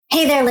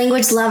Hey there,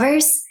 language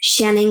lovers.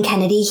 Shannon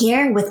Kennedy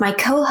here with my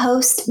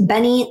co-host,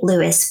 Benny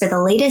Lewis, for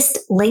the latest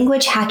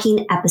language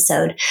hacking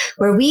episode,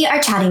 where we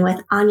are chatting with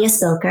Anya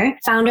Spilker,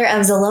 founder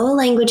of Zaloa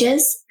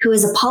Languages, who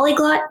is a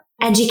polyglot,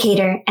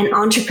 educator, and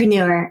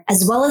entrepreneur,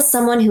 as well as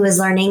someone who is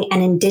learning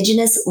an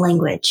indigenous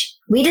language.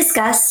 We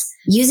discuss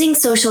using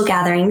social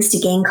gatherings to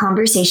gain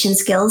conversation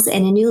skills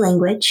in a new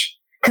language,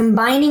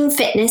 combining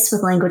fitness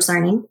with language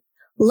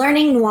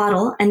learning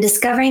Nahuatl and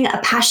discovering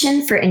a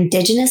passion for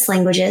indigenous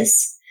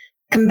languages,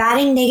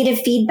 combating negative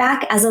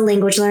feedback as a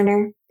language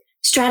learner,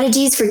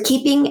 strategies for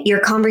keeping your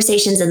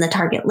conversations in the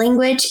target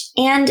language,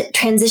 and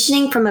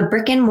transitioning from a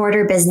brick and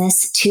mortar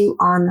business to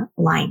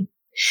online.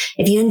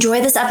 If you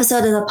enjoy this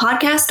episode of the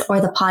podcast or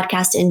the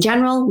podcast in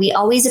general, we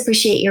always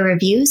appreciate your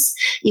reviews.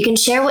 You can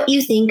share what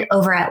you think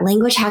over at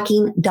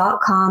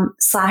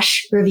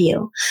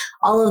languagehacking.com/review.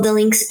 All of the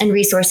links and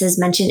resources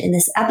mentioned in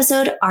this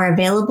episode are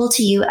available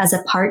to you as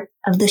a part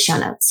of the show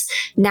notes.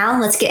 Now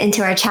let's get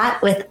into our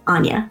chat with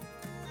Anya.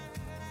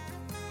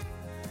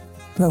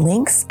 The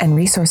links and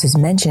resources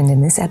mentioned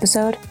in this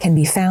episode can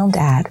be found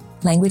at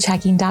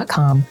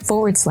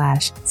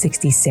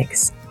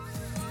languagehacking.com/66.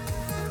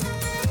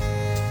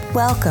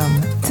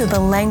 Welcome to the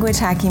Language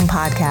Hacking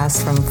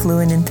Podcast from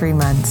Fluent in 3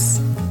 Months.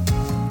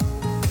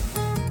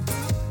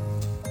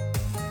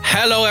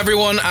 Hello,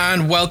 everyone,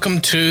 and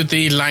welcome to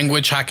the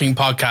Language Hacking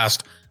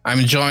Podcast.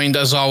 I'm joined,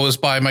 as always,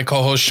 by my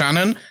co-host,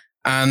 Shannon.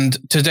 And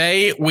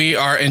today we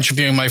are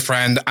interviewing my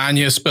friend,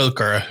 Anya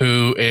Spilker,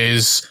 who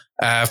is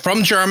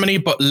from Germany,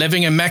 but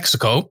living in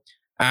Mexico.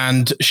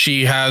 And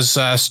she has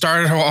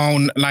started her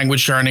own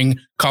language learning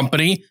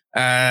company,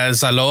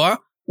 Zaloa,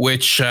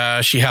 which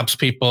she helps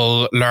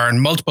people learn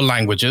multiple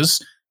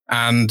languages.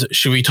 And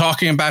she'll be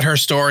talking about her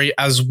story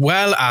as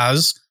well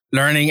as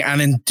learning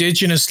an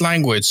indigenous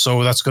language.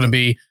 So that's going to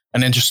be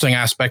an interesting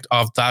aspect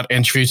of that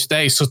interview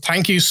today. So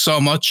thank you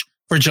so much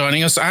for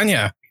joining us,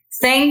 Anya.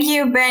 Thank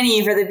you,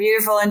 Benny, for the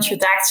beautiful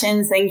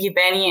introduction. Thank you,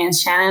 Benny and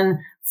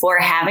Shannon, for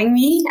having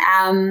me.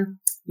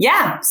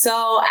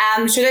 So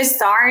should I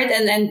start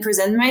and then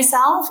present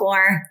myself,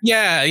 or?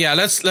 Yeah.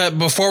 Let's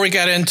before we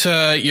get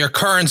into your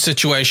current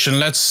situation,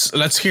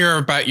 let's hear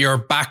about your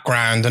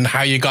background and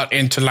how you got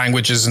into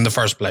languages in the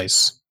first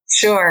place.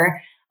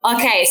 Sure.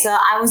 Okay, so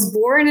I was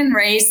born and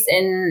raised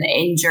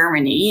in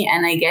Germany,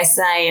 and I guess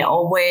I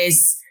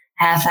always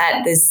have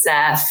had this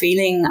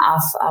feeling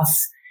of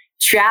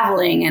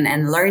traveling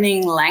and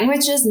learning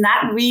languages,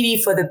 not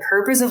really for the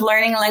purpose of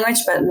learning a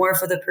language, but more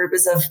for the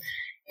purpose of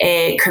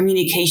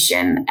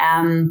communication.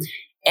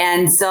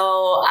 And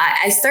so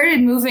I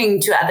started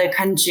moving to other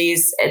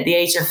countries at the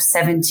age of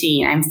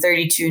 17. I'm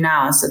 32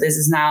 now. So this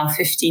is now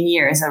 15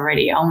 years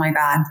already. Oh my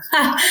God.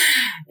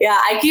 Yeah,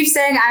 I keep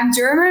saying I'm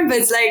German, but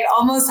it's like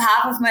almost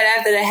half of my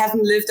life that I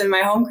haven't lived in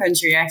my home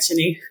country,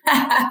 actually.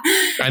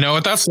 I know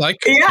what that's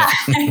like. Yeah.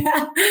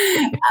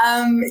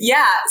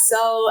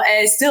 So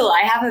still,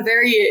 I have a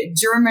very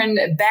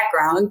German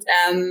background.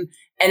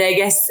 And I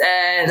guess,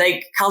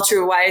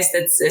 culture-wise,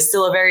 that's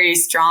still a very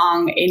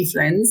strong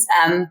influence.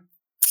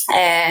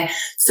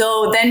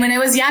 So then when I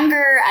was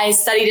younger, I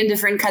studied in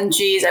different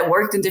countries. I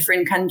worked in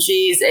different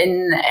countries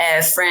in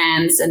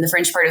France and the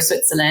French part of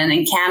Switzerland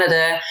and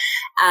Canada.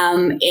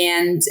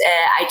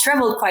 I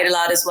traveled quite a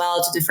lot as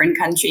well to different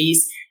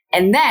countries.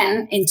 And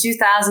then in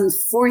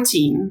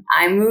 2014,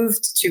 I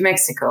moved to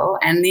Mexico.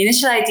 And the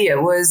initial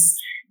idea was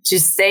to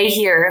stay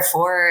here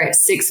for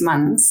 6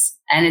 months.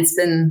 And it's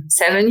been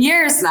 7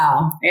 years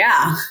now.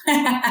 Yeah.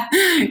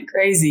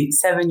 Crazy.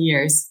 7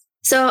 years.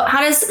 So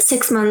how does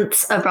 6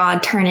 months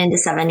abroad turn into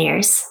 7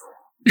 years?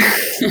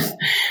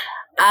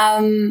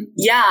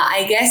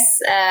 I guess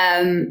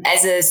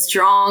as a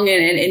strong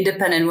and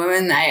independent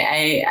woman,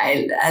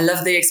 I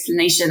love the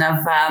explanation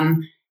of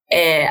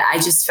I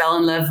just fell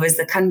in love with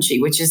the country,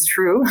 which is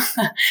true.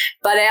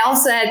 But I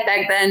also had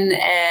back then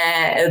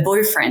a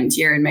boyfriend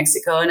here in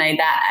Mexico, and I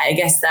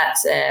guess that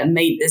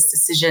made this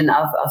decision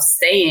of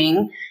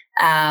staying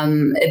a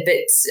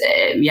bit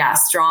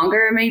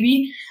stronger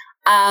maybe.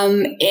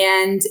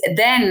 And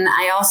then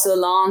I also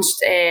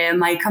launched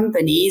my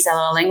company,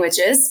 Zaloa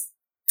Languages,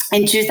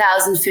 in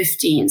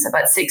 2015, so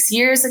about 6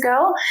 years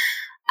ago.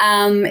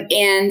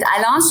 And I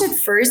launched it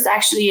first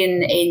actually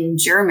in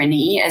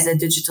Germany as a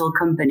digital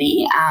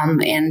company.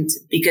 And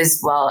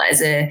because,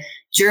 as a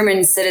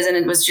German citizen,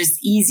 it was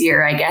just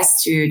easier, I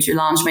guess, to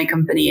launch my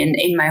company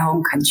in my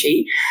home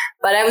country.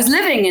 But I was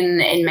living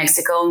in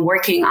Mexico and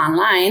working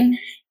online.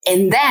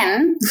 And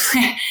then,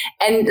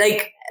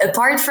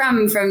 apart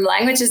from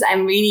languages, I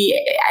really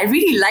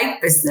like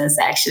business,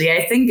 actually.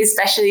 I think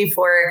especially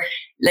for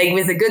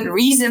with a good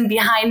reason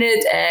behind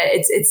it,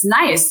 it's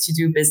nice to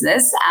do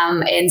business.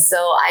 And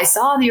so I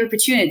saw the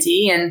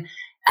opportunity and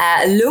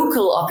a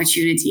local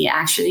opportunity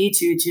actually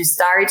to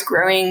start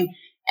growing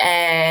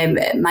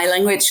my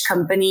language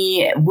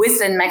company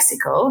within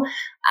Mexico.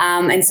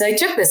 And so I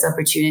took this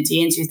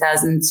opportunity in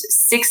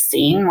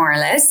 2016, more or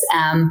less,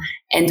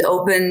 and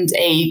opened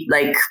a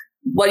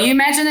what you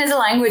imagine as a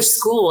language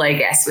school, I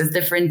guess, with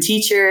different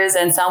teachers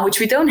and so on, which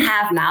we don't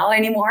have now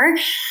anymore.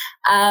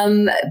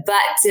 That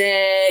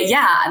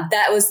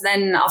was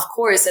then, of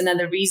course,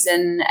 another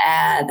reason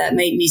that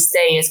made me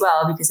stay as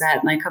well, because I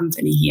had my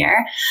company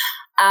here.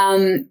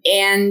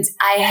 And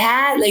I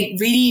had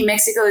really,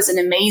 Mexico is an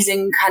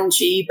amazing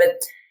country,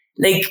 but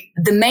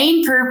the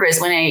main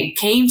purpose when I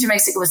came to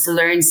Mexico was to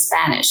learn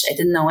Spanish. I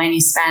didn't know any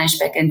Spanish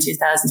back in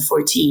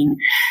 2014.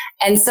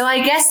 And so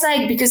I guess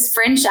because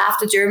French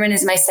after German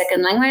is my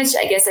second language,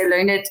 I guess I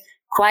learned it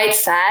quite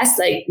fast.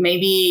 I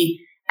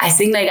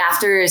think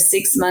after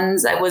 6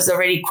 months, I was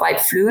already quite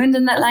fluent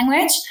in that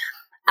language.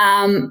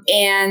 And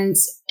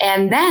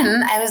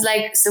then I was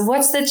like, so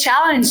what's the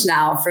challenge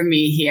now for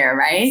me here,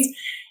 right?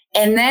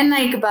 And then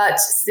about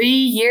 3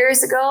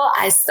 years ago,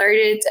 I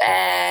started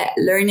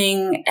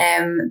learning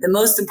the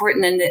most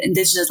important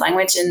indigenous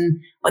language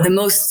or the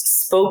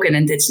most spoken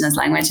indigenous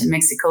language in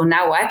Mexico,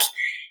 Nahuatl.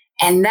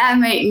 And that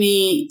made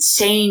me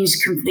change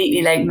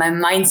completely my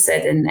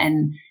mindset and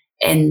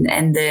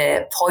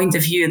the point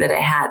of view that I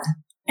had.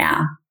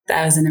 Yeah,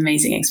 that was an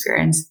amazing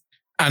experience.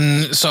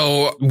 And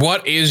so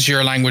what is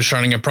your language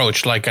learning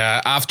approach?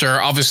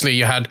 After, obviously,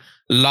 you had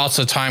lots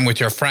of time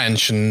with your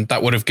French and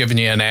that would have given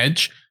you an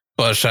edge.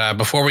 But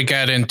before we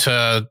get into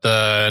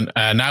the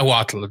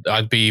Nahuatl,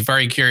 I'd be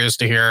very curious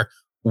to hear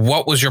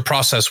what was your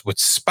process with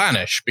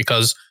Spanish?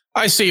 Because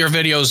I see your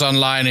videos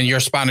online and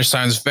your Spanish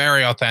sounds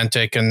very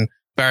authentic and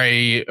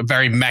very,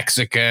 very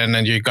Mexican,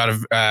 and you got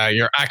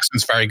your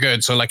accent's very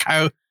good. So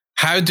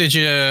how did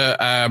you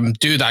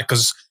do that?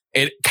 Because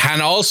it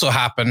can also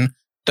happen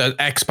that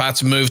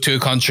expats move to a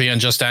country and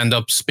just end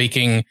up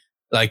speaking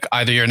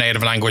either your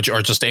native language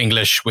or just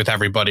English with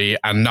everybody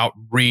and not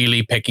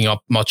really picking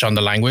up much on the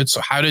language.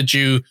 So how did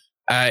you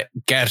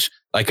get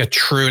a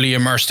truly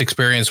immersed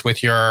experience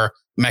with your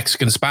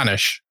Mexican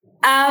Spanish?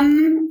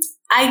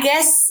 I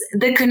guess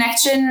the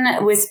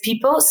connection with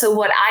people. So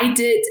what I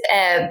did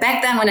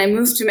back then when I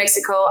moved to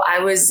Mexico, I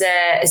was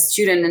a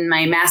student in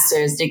my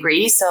master's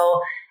degree.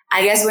 So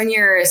I guess when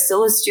you're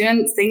still a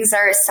student, things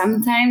are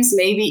sometimes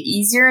maybe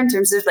easier in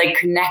terms of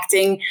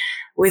connecting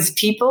with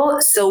people.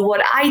 So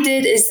what I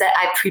did is that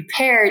I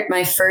prepared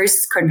my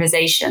first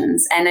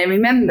conversations. And I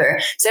remember,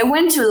 so I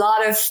went to a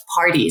lot of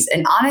parties,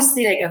 and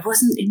honestly, I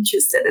wasn't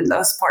interested in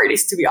those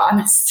parties, to be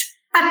honest.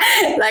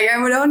 I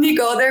would only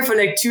go there for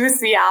 2 or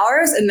 3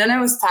 hours, and then I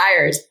was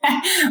tired.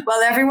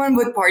 While everyone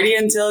would party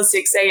until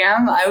 6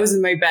 a.m., I was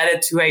in my bed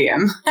at 2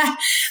 a.m.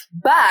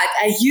 But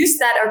I used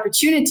that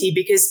opportunity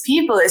because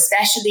people,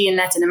 especially in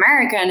Latin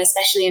America and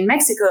especially in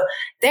Mexico,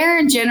 they're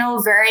in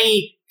general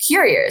very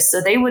curious. So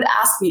they would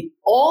ask me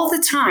all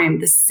the time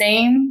the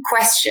same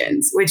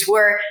questions, which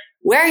were,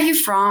 where are you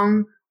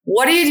from?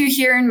 What do you do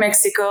here in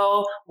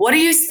Mexico? What do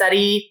you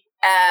study?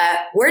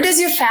 Where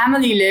does your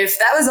family live?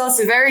 That was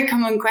also a very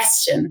common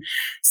question.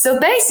 So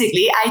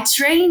basically, I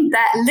trained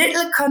that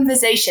little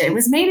conversation. It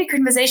was maybe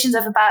conversations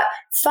of about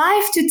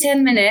 5 to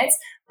 10 minutes,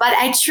 but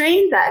I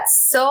trained that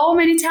so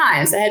many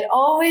times. I had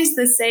always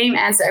the same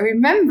answer. I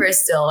remember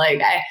still,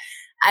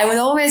 I would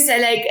always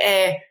say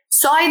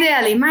soy de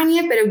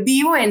Alemania, pero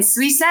vivo en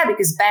Suiza,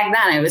 because back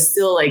then I was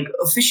still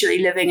officially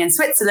living in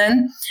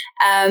Switzerland.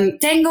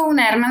 Tengo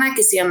una hermana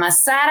que se llama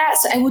Sara.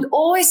 So I would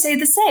always say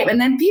the same. And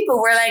then people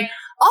were like,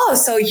 oh,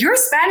 so your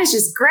Spanish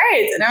is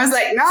great. And I was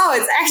like, no,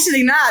 it's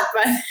actually not.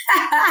 But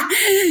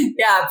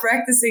yeah,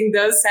 practicing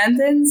those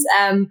sentences.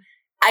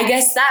 I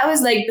guess that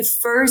was the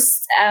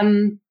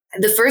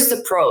first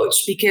approach,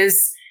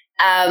 because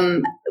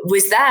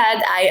with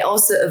that, I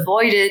also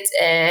avoided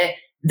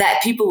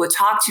that people would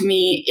talk to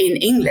me in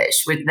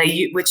English, which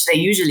they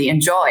usually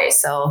enjoy.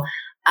 So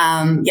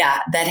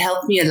that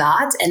helped me a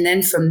lot. And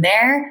then from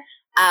there,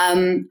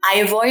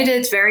 I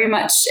avoided very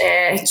much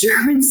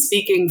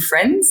German-speaking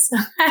friends.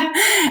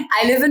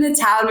 I live in a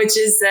town which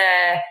is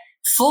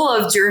full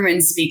of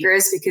German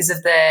speakers because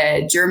of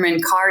the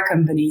German car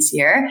companies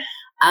here.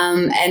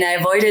 And I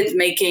avoided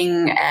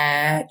making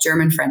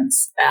German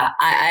friends.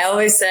 I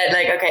always said,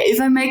 okay, if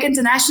I make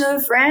international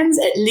friends,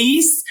 at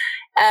least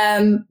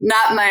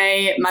not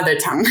my mother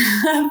tongue,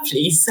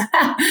 please.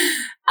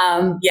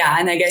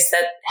 And I guess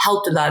that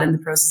helped a lot in the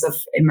process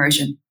of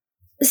immersion.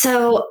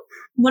 So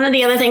one of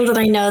the other things that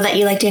I know that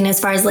you like doing as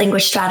far as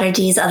language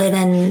strategies, other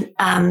than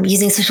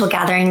using social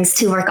gatherings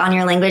to work on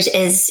your language,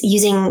 is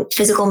using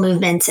physical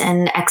movement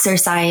and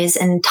exercise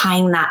and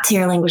tying that to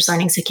your language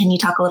learning. So can you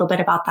talk a little bit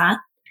about that?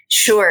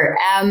 Sure.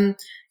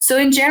 So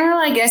in general,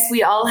 I guess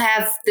we all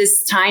have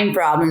this time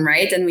problem,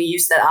 right? And we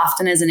use that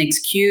often as an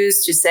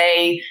excuse to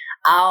say,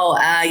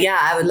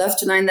 I would love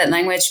to learn that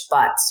language,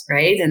 but,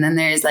 right? And then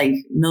there's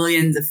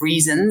millions of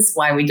reasons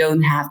why we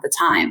don't have the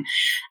time.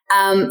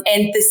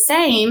 And the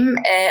same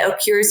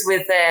occurs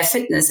with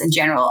fitness in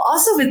general,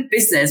 also with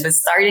business, with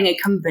starting a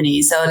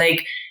company. So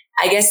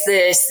I guess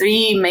the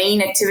 3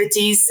 main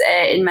activities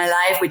in my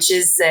life, which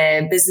is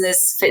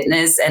business,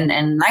 fitness,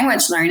 and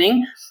language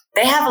learning,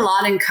 they have a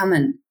lot in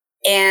common.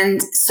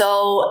 And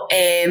so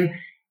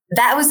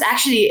that was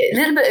actually a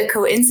little bit of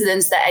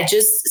coincidence that I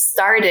just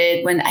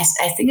started when I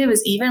think it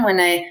was even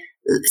when I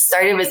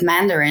started with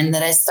Mandarin,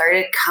 that I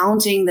started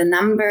counting the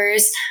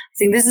numbers. I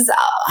think this is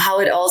how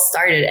it all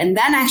started. And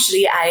then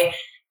actually I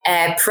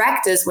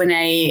practiced when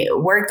I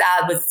worked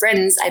out with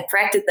friends. I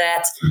practiced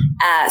that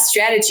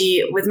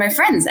strategy with my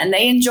friends, and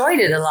they enjoyed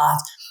it a lot.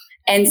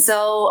 And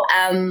so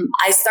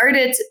I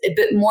started a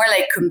bit more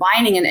like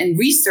combining and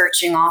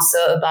researching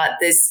also about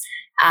this,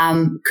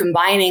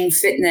 combining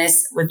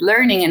fitness with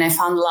learning. And I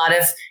found a lot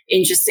of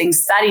interesting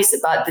studies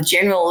about the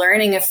general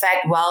learning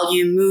effect while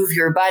you move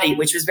your body,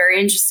 which was very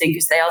interesting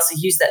because they also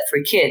use that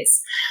for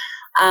kids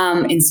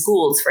in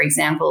schools, for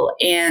example.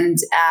 And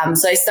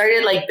so I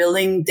started like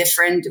building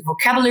different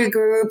vocabulary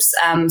groups.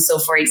 So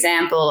for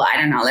example, I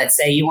don't know, let's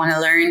say you want to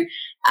learn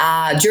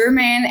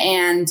German,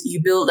 and you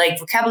build like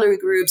vocabulary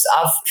groups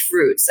of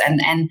fruits,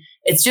 and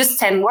it's just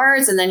 10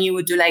 words. And then you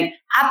would do like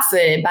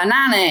Apfel,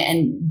 Banane,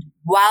 and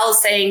while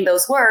saying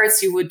those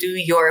words, you would do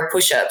your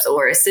push-ups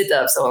or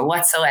sit-ups or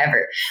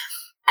whatsoever.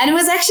 And it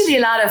was actually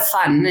a lot of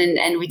fun.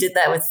 And we did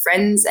that with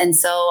friends. And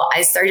so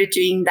I started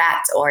doing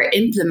that, or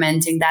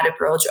implementing that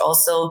approach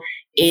also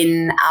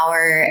in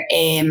our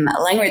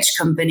language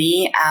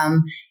company.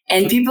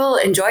 And people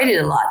enjoyed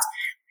it a lot.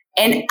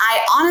 And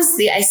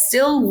I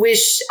still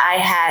wish I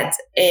had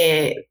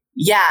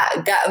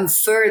gotten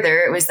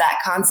further with that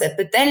concept.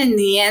 But then in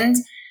the end,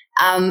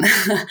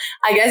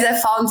 I guess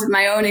I found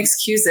my own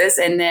excuses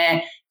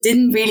and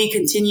didn't really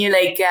continue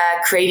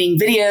creating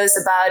videos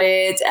about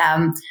it.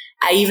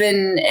 I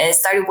even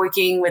started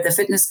working with a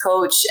fitness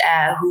coach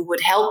who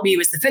would help me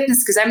with the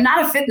fitness, because I'm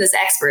not a fitness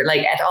expert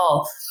at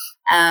all.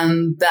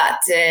 I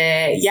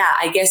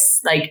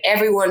guess like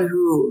everyone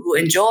who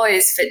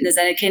enjoys fitness,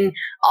 and it can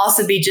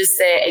also be just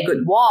a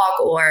good walk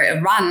or a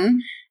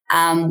run,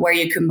 where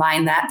you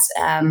combine that.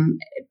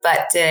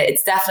 But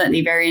it's definitely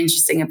a very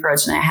interesting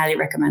approach, and I highly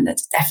recommend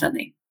it.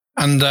 Definitely.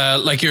 And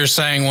like you're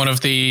saying, one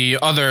of the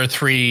other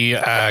three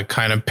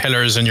kind of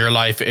pillars in your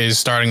life is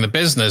starting the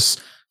business.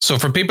 So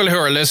for people who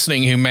are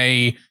listening who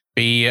may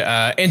be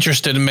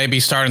interested in maybe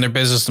starting their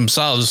business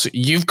themselves,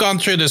 you've gone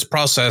through this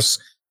process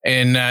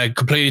in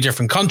completely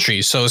different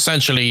countries. So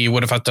essentially you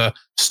would have had to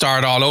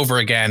start all over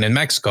again in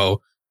Mexico.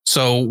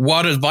 So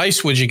what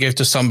advice would you give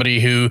to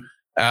somebody who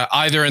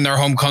either in their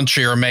home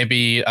country or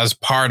maybe as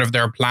part of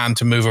their plan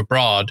to move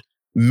abroad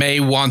may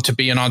want to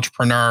be an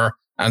entrepreneur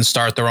and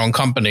start their own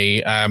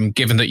company,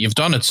 given that you've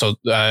done it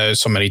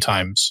so many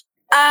times?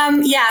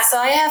 So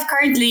I have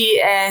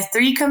currently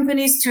 3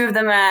 companies. 2 of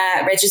them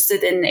are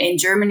registered in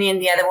Germany,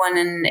 and the other one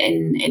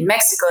in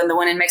Mexico. And the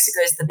one in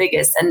Mexico is the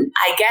biggest. And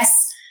I guess,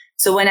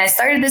 so when I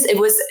started this, it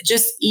was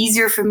just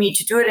easier for me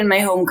to do it in my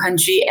home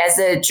country as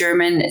a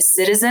German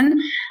citizen.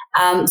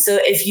 So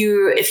if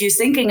you're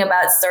thinking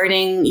about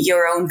starting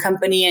your own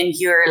company and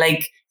you're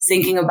like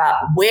thinking about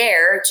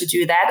where to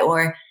do that,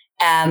 or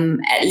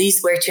at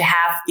least where to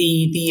have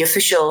the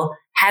official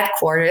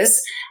headquarters,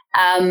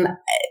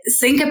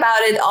 think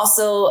about it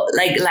also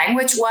like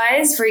language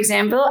wise. For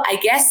example, I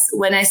guess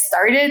when I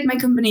started my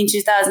company in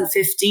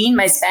 2015,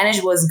 my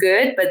Spanish was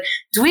good, but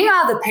doing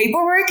all the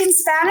paperwork in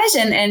Spanish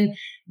and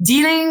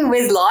dealing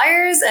with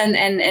lawyers and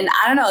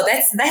I don't know,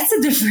 that's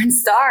a different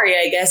story,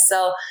 I guess.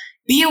 So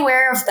be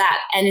aware of that.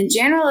 And in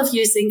general, if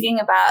you're thinking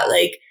about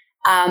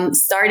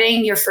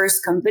starting your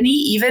first company,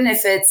 even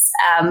if it's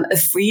a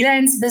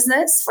freelance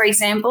business, for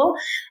example,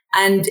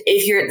 and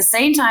if you're at the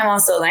same time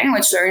also a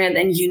language learner,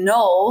 then you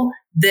know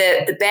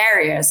the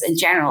barriers in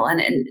general.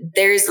 And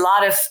there's a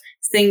lot of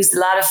things, a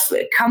lot of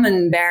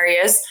common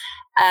barriers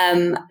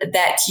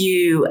that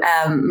you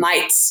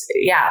might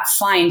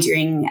find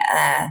during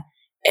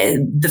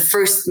the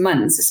first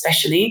months,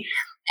 especially.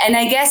 And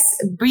I guess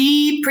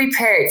be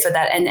prepared for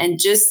that and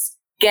just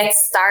get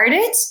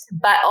started,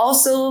 but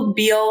also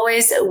be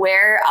always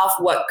aware of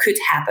what could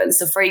happen.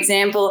 So for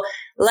example,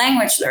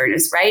 language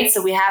learners, right?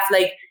 So we have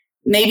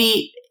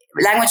maybe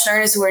language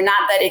learners who are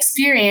not that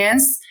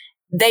experienced,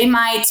 they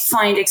might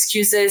find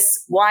excuses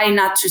why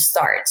not to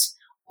start.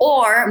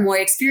 Or more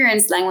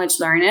experienced language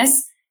learners,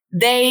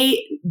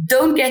 they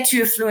don't get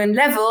to a fluent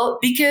level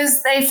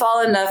because they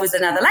fall in love with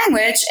another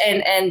language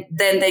and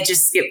then they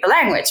just skip the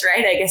language,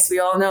 right? I guess we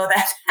all know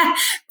that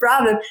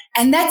problem.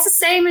 And that's the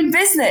same in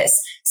business.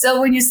 So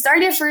when you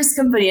start your first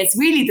company, it's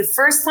really the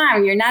first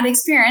time you're not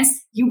experienced,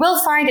 you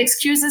will find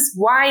excuses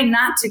why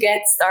not to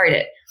get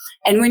started.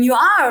 And when you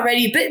are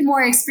already a bit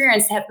more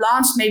experienced, have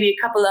launched maybe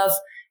a couple of,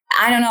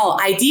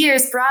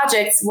 ideas,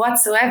 projects,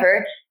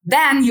 whatsoever,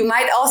 then you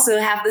might also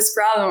have this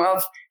problem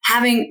of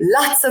having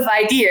lots of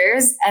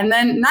ideas and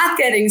then not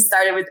getting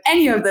started with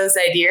any of those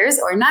ideas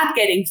or not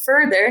getting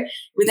further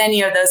with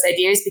any of those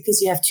ideas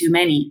because you have too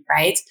many,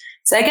 right?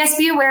 So I guess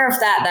be aware of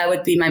that. That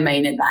would be my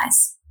main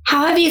advice.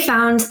 How have you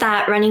found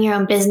that running your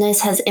own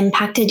business has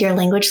impacted your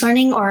language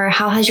learning, or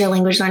how has your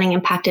language learning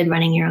impacted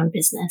running your own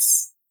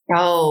business?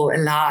 Oh, a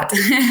lot.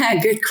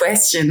 Good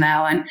question,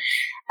 that one.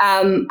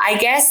 I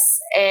guess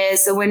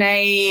so. When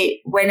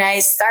I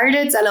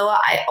started Zaloa,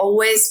 I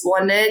always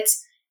wanted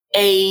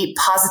a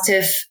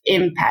positive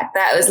impact.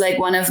 That was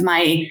one of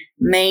my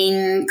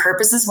main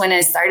purposes when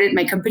I started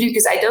my company,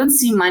 because I don't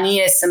see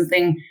money as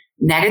something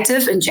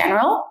negative in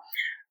general.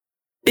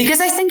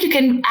 because I think you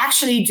can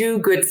actually do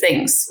good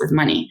things with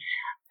money.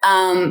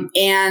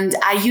 And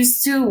I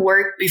used to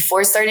work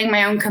before starting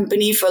my own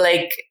company for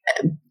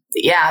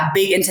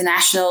big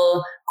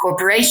international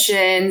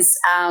corporations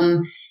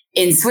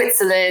in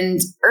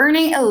Switzerland,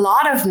 earning a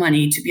lot of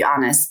money, to be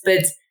honest.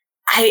 But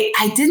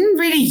I didn't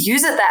really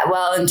use it that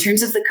well in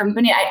terms of the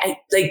company.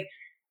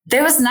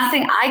 There was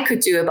nothing I could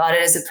do about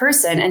it as a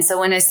person. And so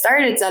when I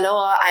started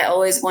Zaloa, I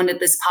always wanted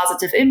this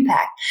positive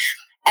impact.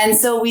 And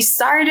so we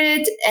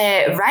started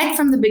right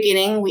from the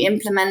beginning. We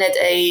implemented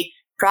a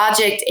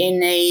project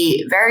in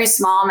a very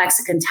small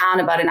Mexican town,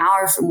 about an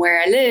hour from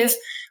where I live,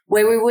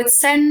 where we would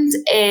send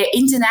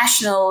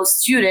international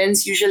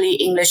students, usually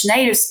English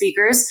native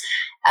speakers,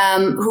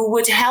 who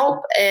would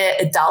help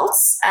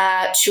adults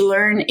to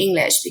learn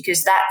English,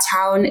 because that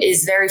town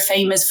is very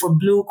famous for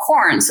blue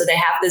corn. So they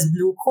have this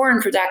blue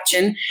corn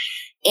production.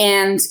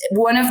 And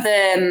one of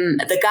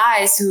the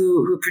guys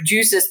who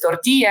produces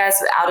tortillas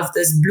out of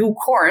this blue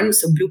corn,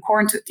 so blue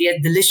corn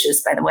tortillas,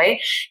 delicious, by the way,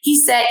 he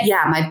said,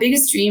 yeah, my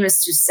biggest dream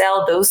is to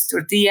sell those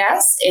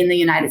tortillas in the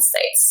United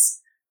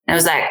States. And I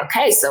was like,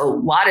 okay, so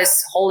what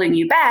is holding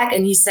you back?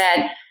 And he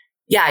said,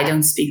 yeah, I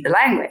don't speak the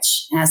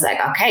language. And I was like,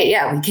 okay,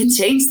 yeah, we can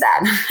change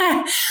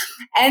that.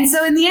 And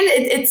so in the end,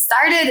 it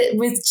started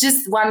with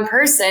just one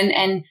person.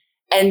 And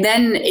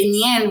then in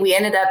the end, we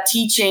ended up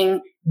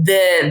teaching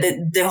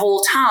the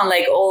whole town,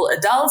 like all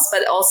adults,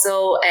 but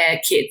also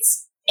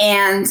kids.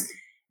 And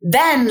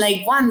then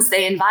once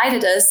they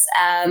invited us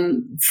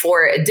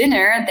for a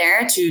dinner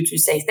there to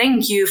say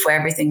thank you for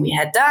everything we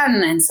had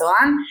done and so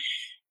on.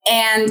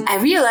 And I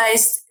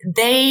realized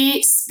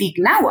they speak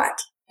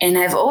Nahuatl. And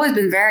I've always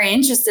been very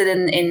interested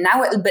in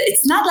Nahuatl, but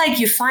it's not like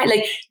you find,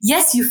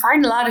 yes, you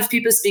find a lot of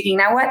people speaking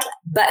Nahuatl,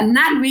 but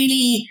not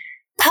really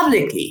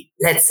publicly,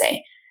 let's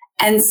say.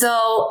 And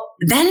so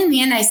then in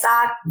the end, I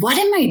thought, what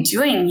am I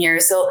doing here?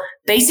 So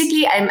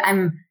basically,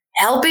 I'm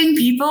helping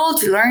people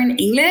to learn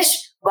English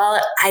while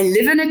I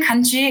live in a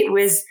country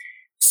with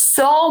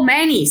so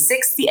many,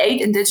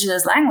 68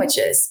 indigenous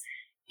languages.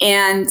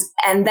 And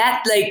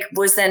that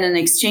was then an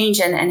exchange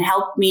and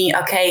helped me,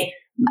 okay,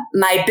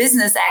 my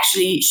business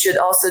actually should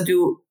also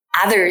do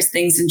other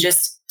things than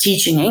just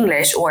teaching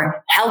English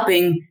or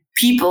helping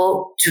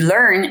people to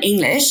learn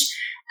English.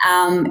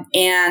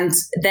 And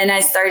then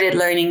I started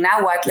learning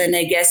Nahuatl. And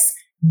I guess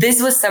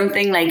this was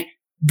something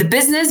the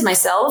business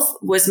myself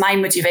was my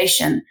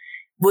motivation.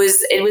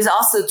 It was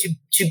also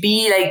to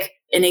be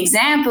an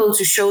example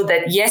to show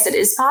that, yes, it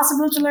is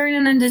possible to learn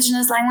an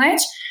indigenous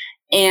language.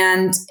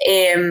 And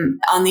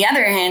on the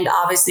other hand,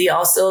 obviously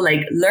also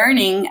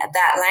learning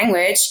that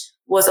language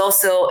was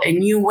also a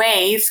new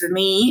way for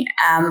me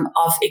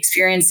of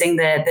experiencing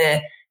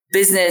the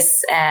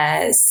business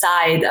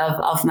side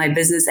of my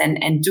business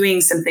and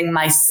doing something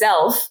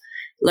myself,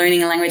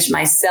 learning a language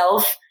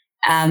myself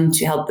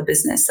to help the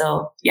business.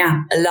 So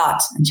yeah, a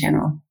lot in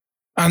general.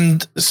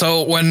 And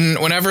so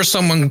whenever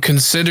someone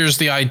considers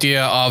the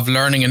idea of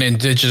learning an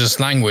indigenous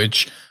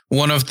language,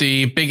 one of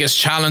the biggest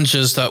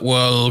challenges that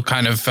will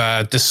kind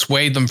of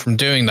dissuade them from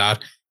doing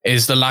that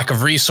is the lack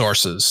of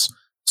resources.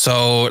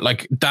 So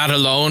that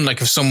alone,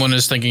 if someone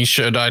is thinking,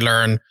 should I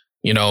learn,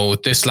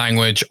 this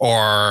language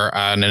or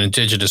an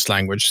indigenous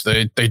language,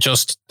 they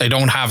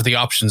don't have the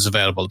options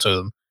available to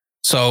them.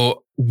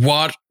 So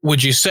what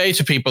would you say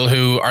to people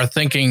who are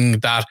thinking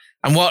that,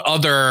 and what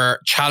other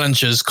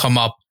challenges come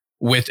up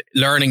with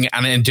learning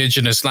an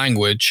indigenous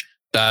language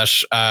that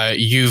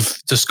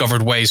you've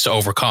discovered ways to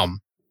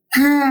overcome?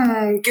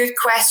 Good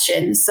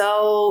question.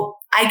 So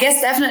I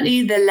guess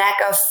definitely the lack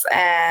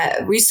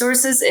of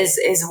resources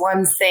is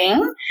one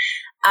thing.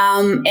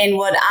 And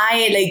what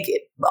I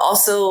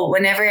also,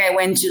 whenever I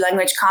went to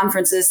language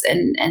conferences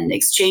and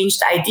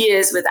exchanged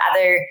ideas with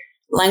other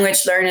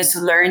language learners who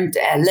learned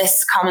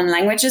less common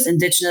languages,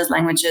 indigenous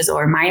languages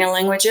or minor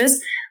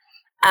languages,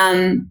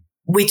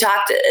 we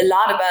talked a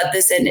lot about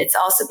this, and it's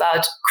also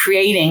about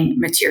creating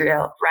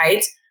material,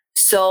 right?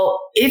 So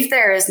if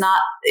there is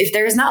not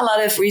a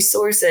lot of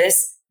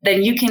resources,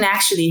 then you can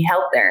actually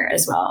help there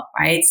as well,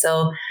 right?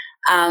 So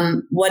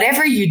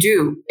whatever you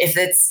do, if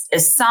it's a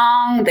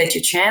song that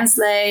you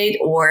translate,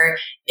 or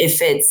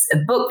if it's a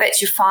book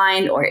that you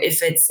find, or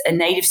if it's a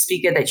native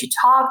speaker that you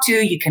talk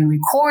to, you can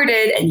record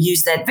it and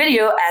use that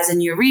video as a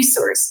new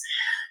resource.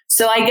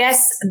 So I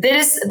guess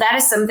that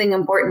is something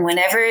important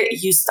whenever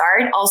you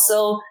start.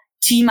 Also,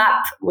 team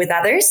up with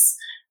others.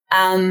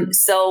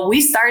 So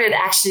we started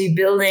actually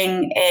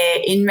building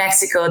in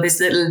Mexico this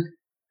little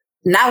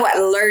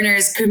Nahuatl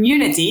learners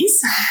communities.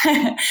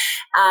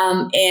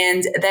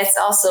 And that's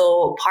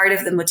also part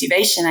of the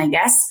motivation, I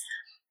guess.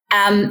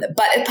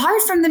 But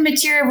apart from the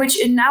material, which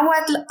in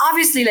Nahuatl,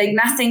 obviously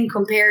nothing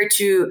compared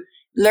to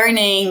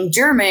learning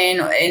German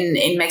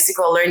in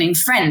Mexico, learning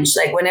French.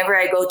 Whenever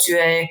I go to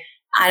a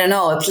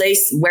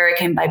place where I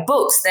can buy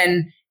books,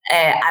 then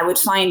I would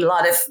find a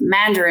lot of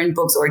Mandarin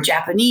books or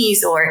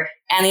Japanese or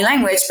any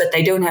language, but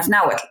they don't have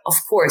Nahuatl, of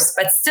course.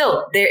 But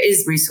still, there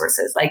is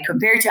resources.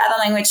 Compared to other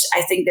language,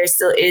 I think there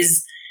still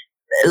is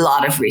a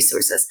lot of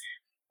resources.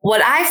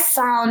 what I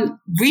found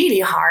really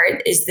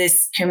hard is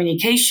this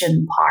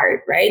communication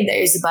part, right?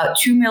 There's about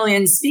 2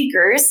 million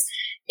speakers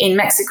in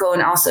Mexico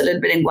and also a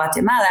little bit in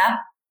Guatemala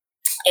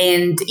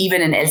and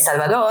even in El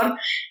Salvador.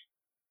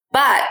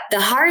 But the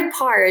hard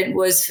part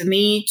was for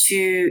me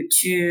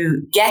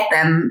to get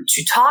them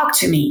to talk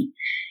to me,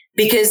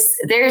 because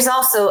there's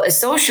also a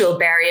social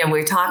barrier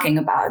we're talking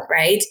about,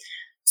 right?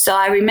 So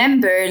I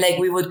remember like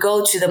we would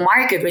go to the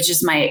market, which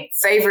is my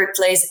favorite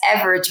place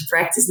ever to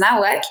practice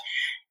Nahuatl.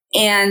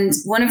 And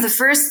one of the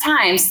first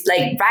times,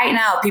 like right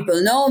now,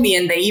 people know me,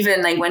 and they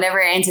even like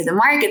whenever I enter the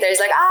market, there's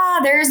like,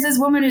 there's this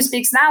woman who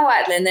speaks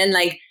Nahuatl. And then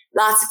like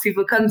lots of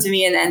people come to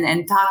me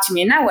and talk to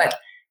me in Nahuatl.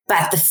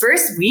 But the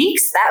first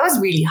weeks, that was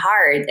really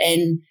hard.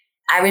 And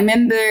I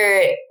remember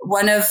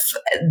one of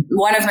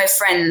my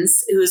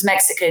friends who's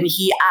Mexican,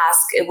 he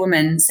asked a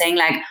woman saying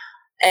like,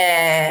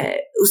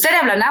 usted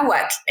habla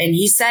Nahuatl? And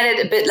he said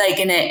it a bit like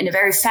in a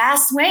very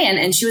fast way.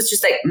 And she was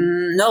just like,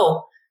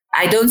 no,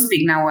 I don't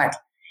speak Nahuatl.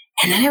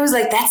 And then I was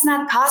like, that's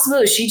not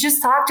possible. She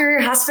just talked to her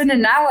husband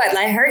in Nahuatl.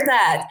 I heard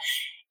that.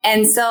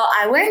 And so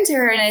I went to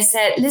her and I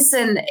said,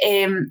 listen,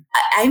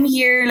 I'm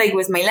here like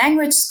with my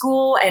language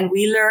school and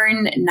we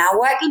learn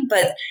Nahuatl,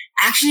 but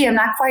actually I'm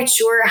not quite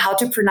sure how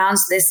to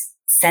pronounce this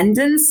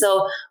sentence.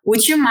 So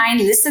would you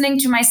mind listening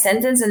to my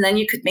sentence and then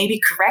you could maybe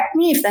correct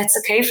me if that's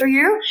okay for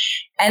you?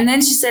 And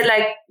then she said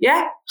like,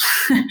 yeah,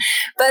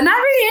 but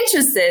not really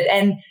interested.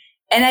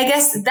 And I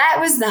guess that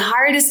was the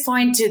hardest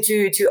point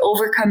to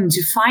overcome,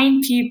 to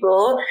find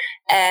people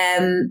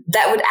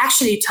that would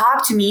actually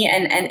talk to me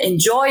and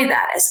enjoy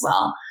that as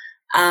well.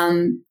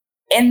 And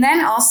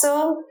then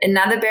also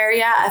another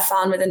barrier I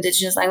found with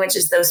indigenous language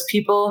is those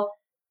people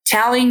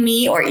telling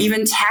me or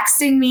even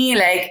texting me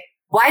like,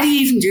 why do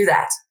you even do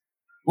that?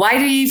 Why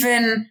do you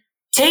even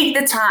take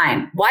the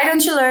time? Why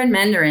don't you learn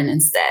Mandarin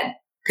instead?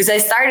 Because I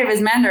started with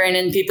Mandarin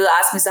and people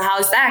asked me, so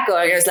how's that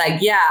going? I was like,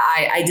 yeah,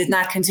 I did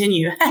not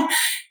continue.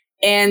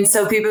 And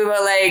so people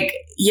were like,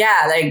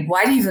 yeah, like,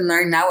 why do you even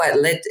learn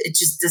Nahuatl? It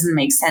just doesn't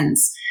make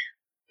sense.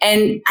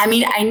 And I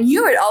mean, I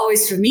knew it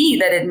always for me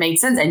that it made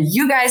sense. And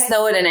you guys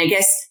know it. And I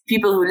guess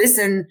people who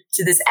listen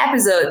to this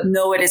episode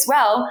know it as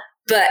well.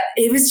 But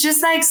it was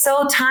just like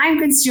so time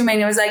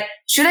consuming. It was like,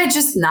 should I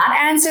just not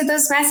answer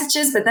those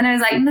messages? But then I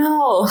was like,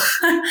 no,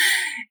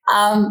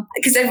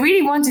 because I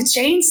really want to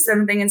change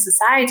something in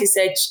society.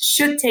 So I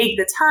should take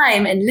the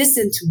time and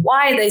listen to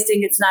why they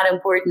think it's not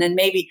important. And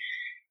maybe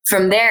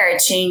from there,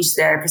 change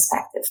their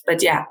perspective.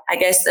 But yeah, I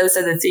guess those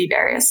are the three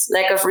barriers: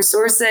 lack of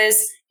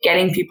resources,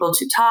 getting people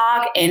to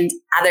talk, and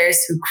others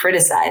who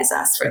criticize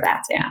us for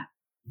that. Yeah.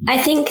 I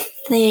think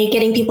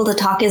getting people to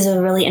talk is a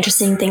really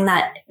interesting thing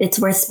that it's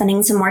worth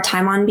spending some more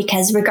time on,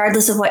 because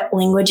regardless of what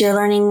language you're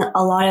learning,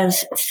 a lot of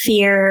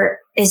fear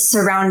is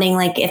surrounding,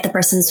 like if the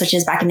person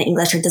switches back into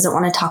English or doesn't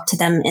want to talk to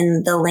them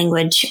in the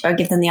language or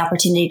give them the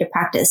opportunity to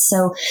practice.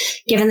 So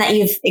given that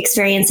you've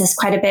experienced this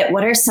quite a bit,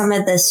 what are some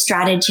of the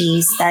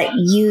strategies that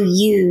you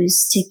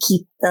use to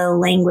keep the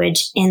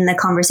language in the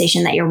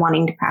conversation that you're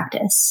wanting to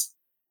practice?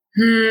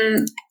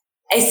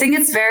 I think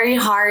it's very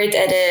hard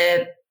at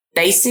a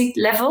basic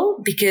level,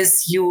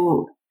 because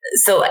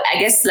so I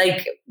guess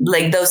like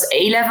those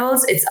A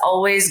levels, it's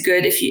always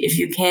good if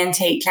you can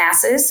take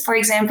classes, for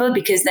example,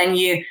 because then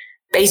you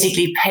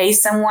basically pay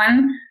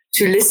someone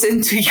to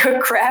listen to your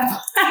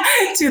crap,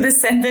 to the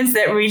sentence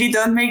that really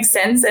don't make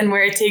sense and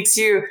where it takes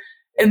you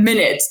a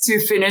minute to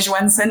finish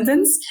one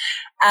sentence.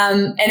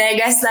 And I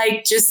guess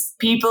like just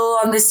people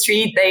on the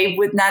street, they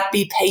would not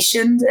be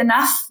patient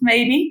enough,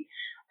 maybe.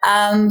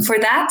 For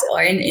that,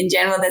 or in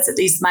general, that's at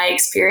least my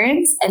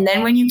experience. And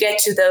then when you get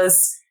to those,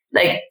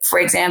 like, for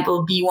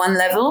example, B1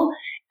 level,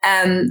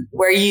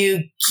 where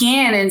you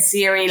can, in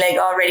theory, like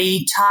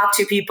already talk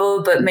to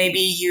people, but maybe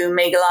you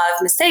make a lot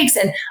of mistakes.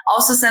 And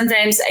also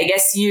sometimes, I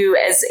guess you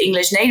as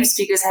English native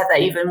speakers have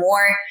that even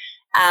more,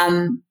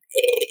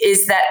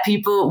 is that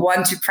people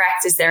want to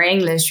practice their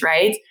English,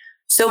 right?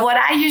 So what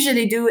I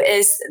usually do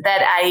is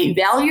that I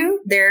value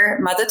their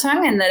mother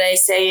tongue, and that I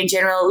say in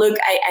general, look,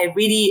 I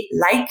really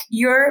like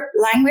your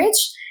language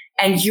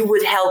and you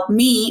would help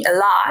me a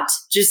lot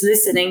just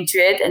listening to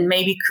it and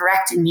maybe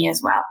correcting me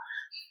as well.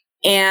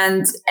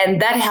 And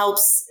that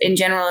helps in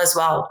general as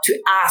well to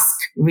ask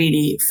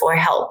really for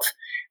help.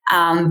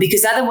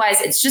 Because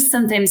otherwise it's just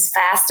sometimes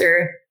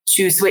faster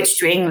to switch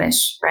to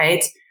English,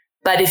 right?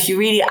 But if you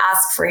really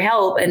ask for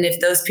help, and if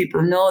those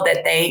people know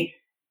that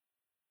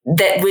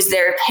with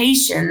their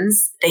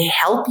patience, they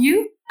help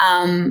you,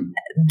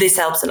 this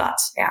helps a lot.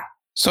 Yeah.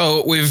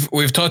 So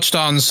we've touched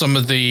on some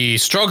of the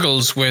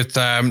struggles with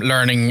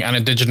learning an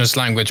indigenous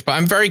language, but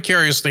I'm very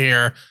curious to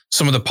hear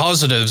some of the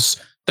positives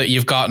that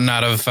you've gotten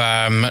out of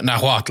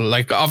Nahuatl.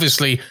 Like,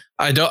 obviously,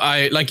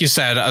 I like you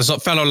said, as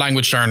fellow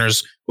language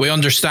learners, we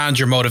understand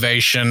your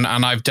motivation,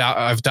 and I've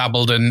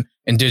dabbled in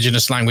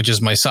indigenous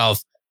languages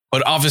myself.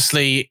 But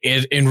obviously,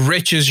 it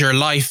enriches your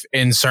life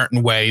in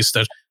certain ways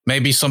that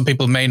maybe some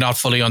people may not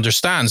fully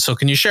understand. So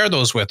can you share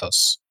those with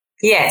us?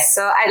 Yes,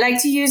 so I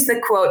like to use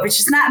the quote, which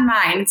is not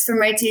mine. It's from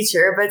my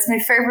teacher, but it's my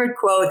favorite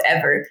quote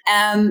ever.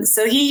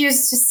 So he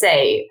used to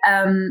say,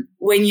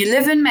 when you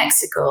live in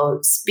Mexico,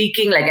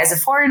 speaking like as a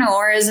foreigner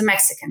or as a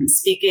Mexican,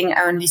 speaking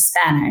only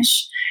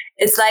Spanish,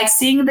 it's like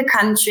seeing the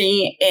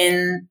country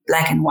in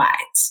black and white.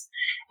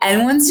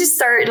 And once you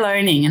start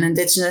learning an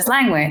indigenous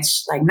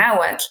language, like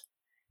Nahuatl,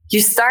 you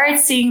start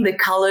seeing the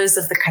colors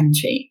of the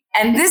country.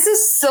 And this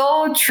is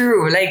so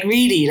true, like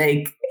really,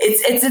 like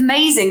it's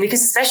amazing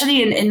because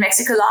especially in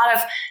Mexico, a lot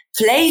of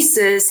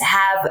places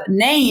have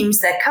names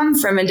that come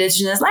from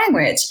indigenous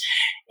language.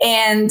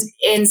 And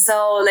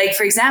so like,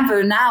 for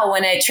example, now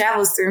when I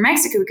travel through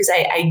Mexico, because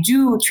I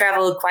do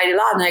travel quite a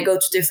lot and I go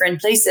to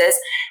different places,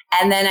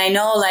 and then I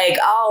know like,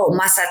 oh,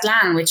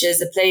 Mazatlan, which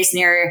is a place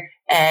near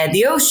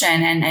the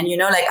ocean. And you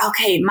know, like,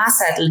 okay,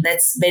 Mazatl,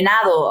 that's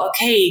venado.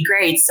 Okay,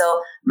 great.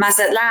 So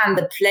Mazatlan,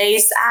 the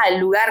place, el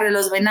lugar de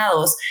los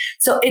venados.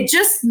 So it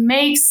just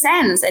makes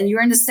sense. And you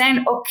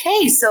understand,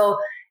 okay, so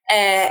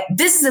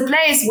this is a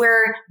place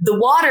where the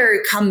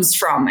water comes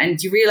from.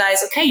 And you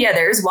realize, okay, yeah,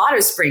 there's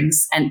water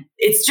springs. And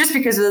it's just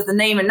because of the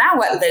name in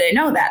Nahuatl that I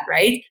know that,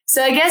 right?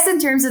 So I guess in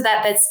terms of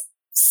that, that's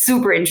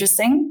super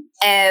interesting.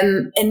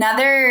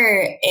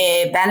 Another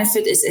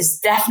benefit is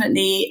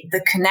definitely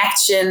the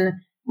connection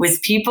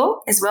with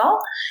people as well.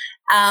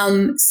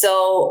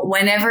 So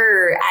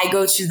whenever I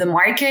go to the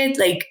market,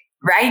 like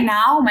right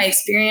now, my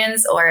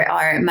experience or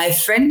my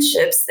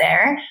friendships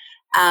there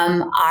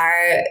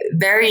are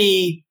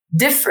very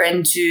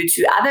different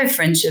to other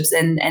friendships.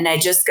 And I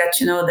just got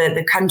to know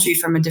the country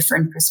from a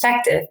different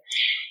perspective.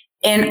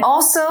 And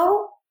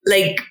also,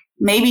 like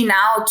maybe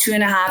now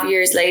 2.5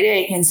 years later,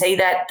 I can say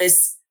that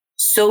this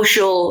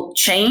social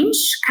change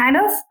kind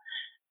of,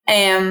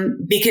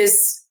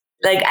 because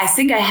like, I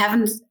think I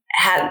haven't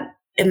had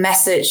a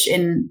message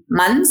in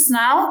months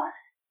now,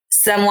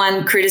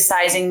 someone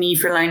criticizing me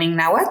for learning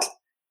Nahuatl.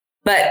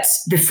 But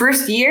the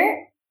first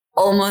year,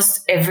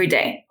 almost every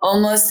day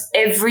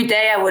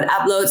I would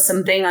upload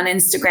something on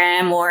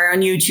Instagram or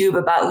on YouTube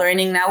about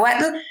learning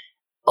Nahuatl.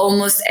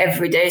 Almost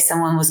every day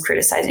someone was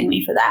criticizing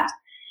me for that.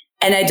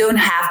 And I don't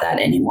have that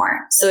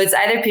anymore. So it's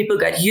either people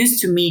got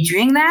used to me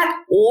doing that,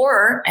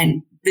 or,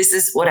 and this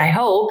is what I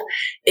hope,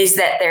 is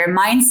that their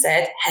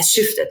mindset has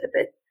shifted a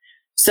bit.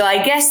 So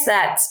I guess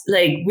that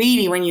like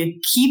really when you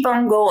keep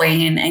on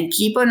going and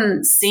keep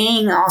on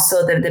seeing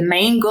also the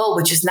main goal,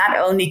 which is not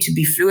only to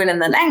be fluent in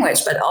the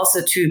language, but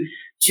also to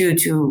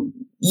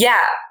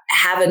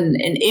have an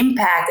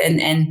impact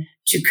and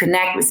to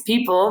connect with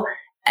people,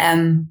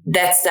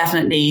 that's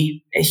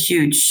definitely a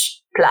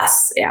huge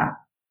plus. Yeah,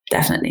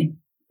 definitely.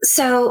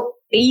 So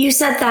you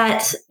said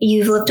that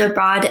you've lived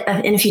abroad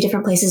in a few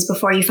different places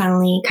before you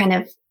finally kind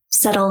of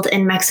settled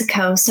in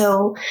Mexico.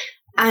 So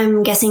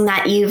I'm guessing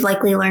that you've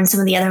likely learned some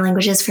of the other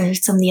languages for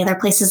some of the other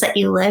places that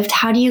you lived.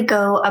 How do you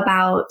go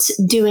about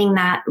doing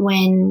that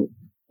when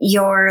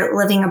you're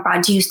living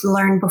abroad? Do you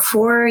learn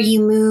before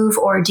you move,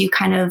 or do you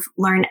kind of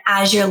learn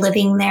as you're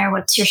living there?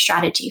 What's your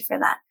strategy for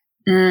that?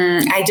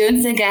 I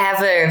don't think I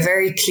have a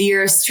very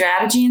clear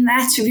strategy in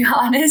that, to be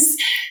honest.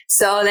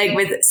 So like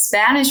with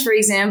Spanish, for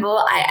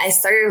example, I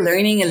started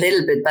learning a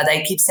little bit, but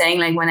I keep saying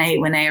like when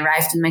I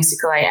arrived in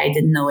Mexico, I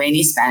didn't know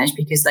any Spanish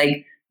because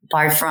like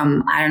apart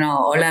from, I don't know,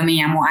 hola,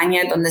 me llamo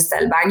Anya, ¿dónde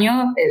está el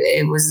baño?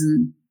 It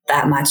wasn't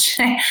that much.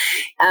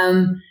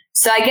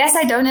 So I guess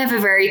I don't have a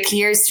very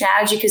clear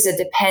strategy because it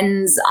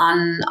depends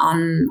on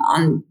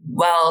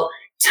well,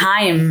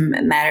 time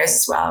matters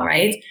as well,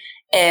 right?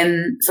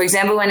 For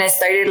example, when I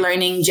started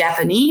learning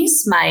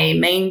Japanese, my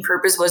main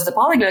purpose was the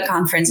Polyglot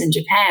Conference in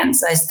Japan.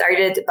 So I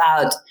started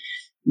about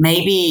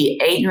maybe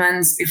 8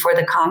 months before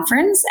the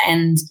conference.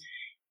 And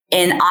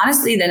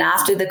honestly, then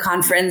after the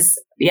conference,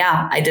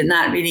 I did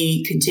not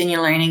really continue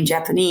learning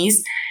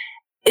Japanese.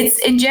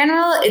 In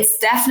general, it's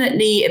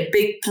definitely a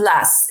big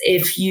plus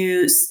if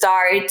you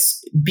start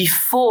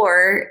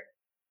before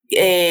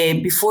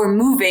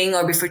moving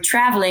or before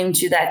traveling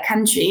to that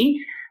country.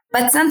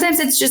 But sometimes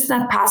it's just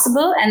not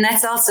possible, and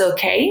that's also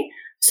okay.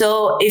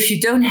 So if you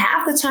don't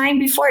have the time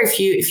before, if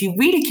you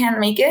really can't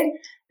make it,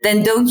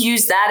 then don't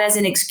use that as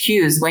an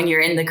excuse when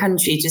you're in the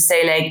country to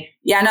say like,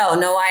 I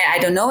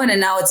don't know it, and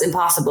now it's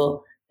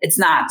impossible. It's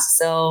not.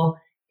 So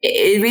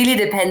it really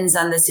depends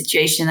on the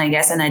situation, I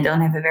guess, and I don't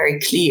have a very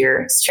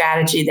clear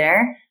strategy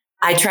there.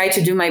 I try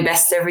to do my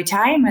best every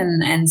time,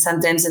 and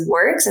sometimes it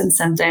works, and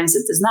sometimes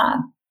it does not.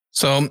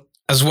 So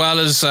as well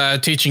as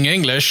teaching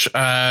English,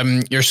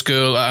 your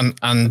school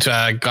and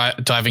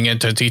diving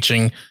into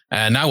teaching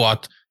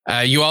Nahuatl,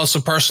 you also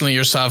personally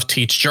yourself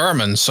teach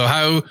German. So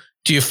how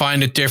do you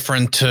find it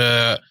different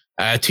to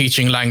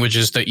teaching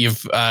languages that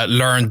you've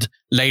learned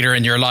later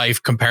in your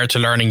life compared to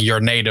learning your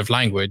native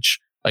language,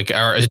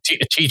 or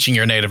teaching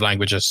your native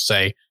languages?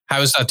 Say,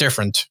 how is that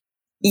different?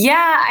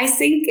 Yeah, I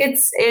think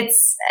it's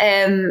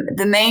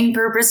the main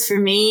purpose for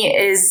me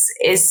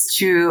is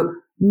to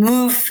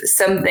move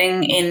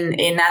something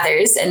in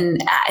others.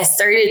 And I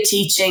started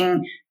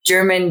teaching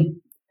German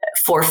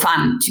for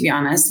fun, to be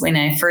honest. When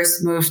I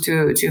first moved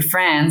to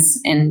France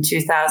in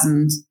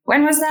 2000,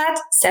 when was that?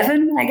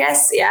 7, I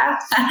guess. Yeah.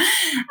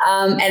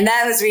 And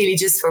that was really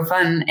just for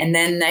fun. And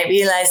then I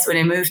realized when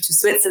I moved to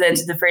Switzerland,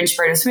 to the French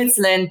part of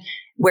Switzerland,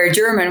 where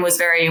German was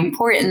very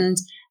important,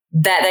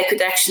 that I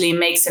could actually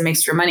make some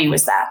extra money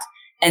with that.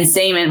 And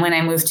same when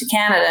I moved to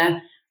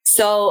Canada.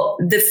 So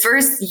the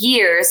first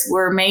years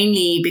were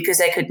mainly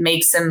because I could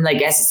make some,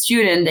 like as a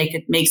student, I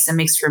could make some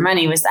extra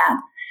money with that.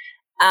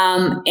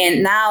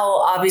 And now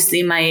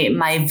obviously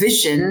my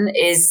vision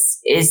is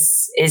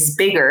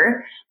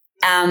bigger.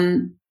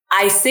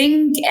 I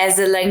think as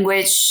a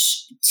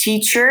language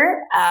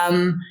teacher,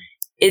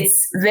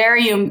 it's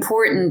very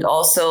important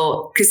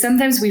also because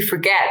sometimes we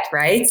forget,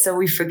 right? So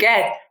we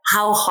forget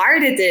how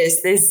hard it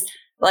is, this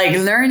like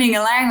learning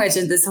a language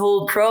and this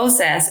whole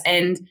process.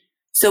 And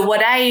so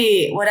what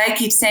I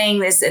keep saying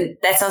this, and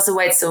that's also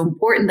why it's so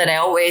important that I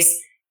always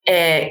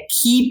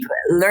keep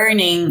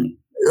learning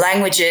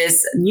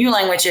languages, new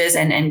languages,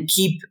 and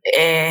keep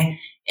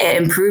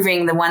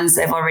improving the ones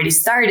I've already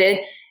started,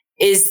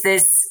 is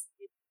this: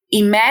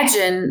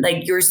 imagine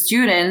like your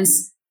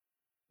students,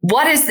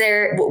 what is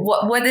their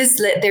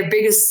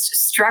biggest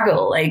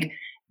struggle? Like,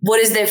 what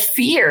is their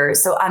fear?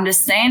 So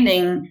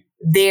understanding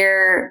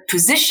their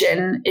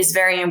position is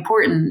very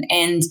important.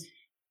 And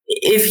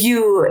if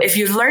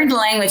you've learned a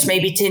language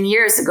maybe 10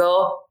 years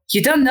ago,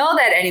 you don't know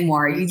that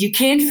anymore. You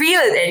can't feel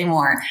it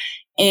anymore.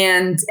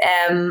 And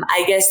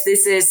I guess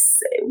this is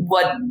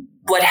what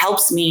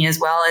helps me as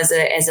well as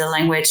a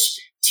language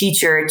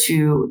teacher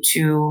to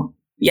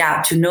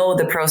know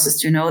the process,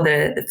 to know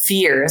the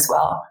fear as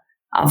well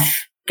of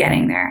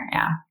getting there.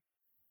 Yeah.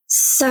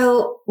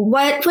 So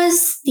what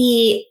was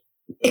the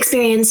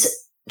experience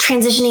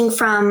transitioning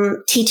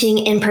from teaching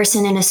in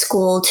person in a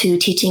school to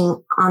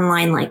teaching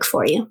online like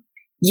for you?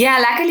 Yeah,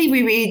 luckily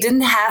we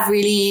didn't have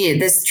really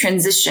this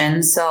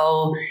transition.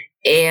 So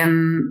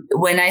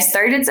when I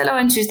started Zalo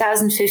in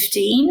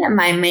 2015,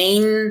 my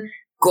main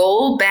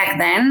goal back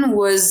then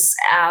was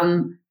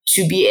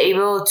to be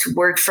able to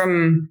work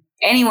from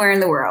anywhere in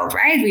the world,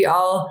 right? We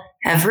all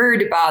have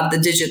heard about the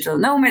digital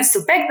nomads.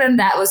 So back then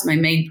that was my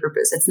main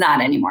purpose. It's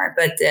not anymore,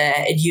 but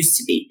it used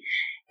to be.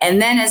 And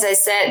then, as I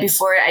said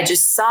before, I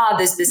just saw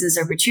this business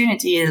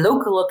opportunity, a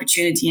local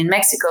opportunity in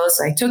Mexico.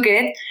 So I took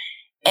it.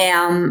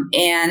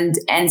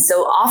 And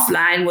so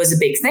offline was a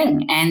big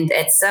thing. And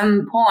at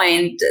some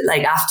point,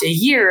 like after a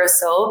year or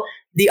so,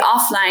 the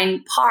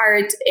offline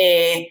part,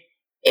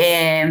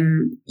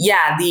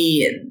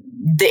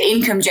 the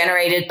income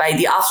generated by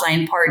the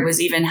offline part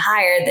was even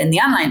higher than the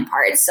online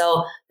part.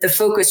 So the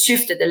focus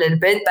shifted a little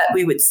bit, but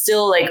we would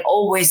still like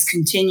always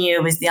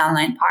continue with the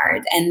online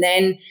part. And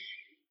then,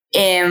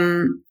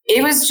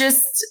 it was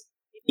just,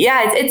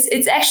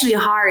 it's actually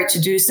hard to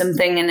do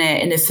something in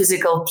a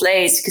physical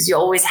place because you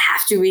always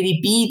have to really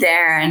be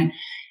there. And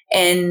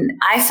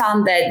I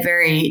found that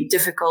very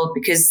difficult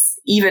because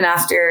even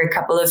after a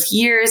couple of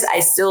years, I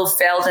still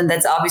felt, and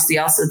that's obviously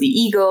also the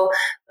ego,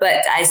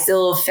 but I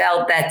still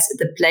felt that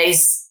the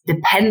place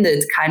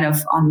depended kind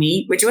of on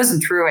me, which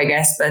wasn't true, I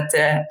guess, but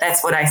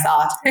that's what I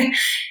thought.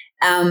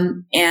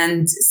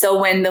 And so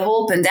when the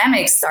whole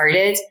pandemic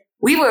started,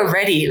 we were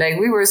ready. Like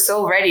we were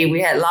so ready.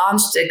 We had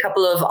launched a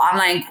couple of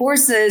online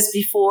courses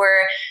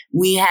before.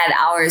 We had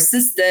our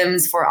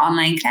systems for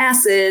online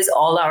classes,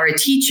 all our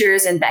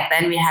teachers. And back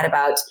then we had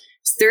about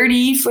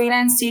 30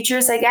 freelance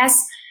teachers, I guess.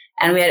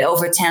 And we had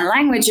over 10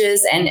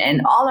 languages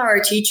and all our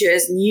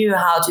teachers knew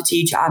how to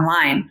teach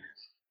online.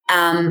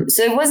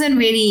 So it wasn't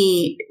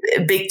really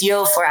a big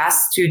deal for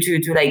us to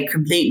like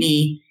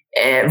completely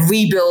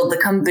rebuild the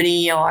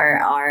company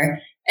or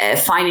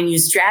find a new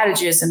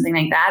strategy or something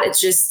like that. It's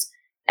just,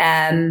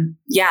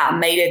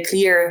 made a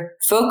clear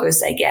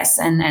focus, I guess.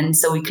 And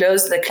so we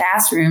closed the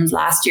classrooms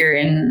last year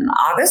in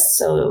August,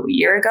 so a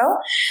year ago.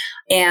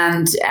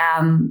 And,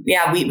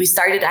 we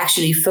started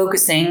actually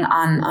focusing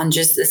on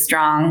just the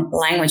strong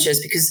languages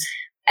because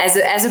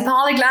as a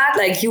polyglot,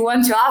 like you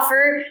want to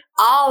offer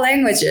all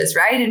languages,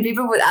 right? And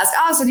people would ask,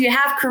 oh, so do you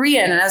have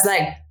Korean? And I was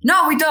like,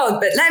 no, we don't,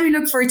 but let me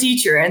look for a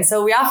teacher. And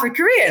so we offered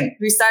Korean.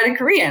 We started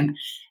Korean.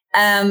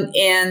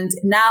 And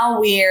now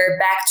we're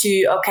back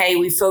to, okay,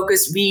 we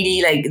focus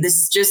really like this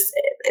is just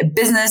a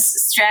business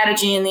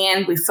strategy in the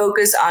end. We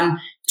focus on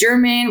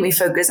German, we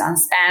focus on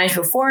Spanish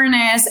for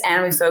foreigners,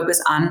 and we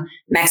focus on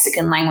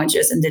Mexican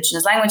languages,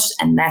 indigenous languages,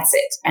 and that's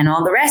it. And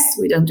all the rest,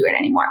 we don't do it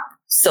anymore.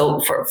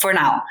 So for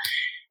now.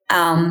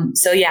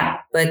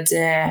 But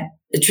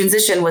the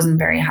transition wasn't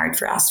very hard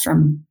for us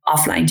from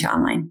offline to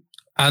online.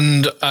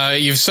 And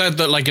you've said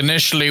that like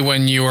initially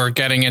when you were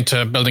getting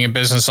into building a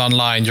business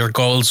online, your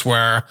goals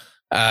were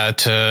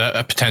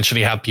to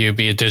potentially help you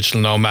be a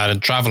digital nomad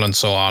and travel and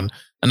so on.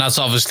 And that's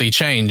obviously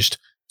changed.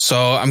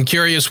 So I'm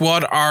curious,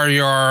 what are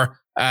your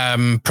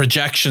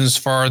projections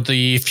for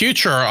the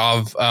future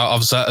of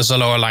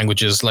Zaloa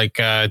languages? Like,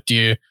 do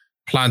you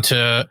plan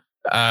to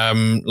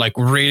like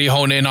really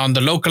hone in on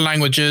the local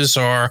languages,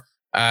 or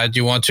do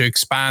you want to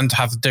expand,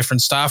 have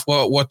different staff?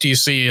 What do you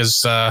see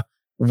as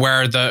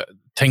where the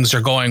things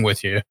are going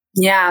with you?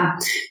 Yeah.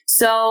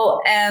 So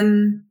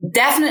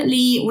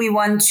definitely we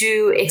want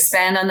to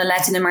expand on the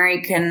Latin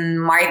American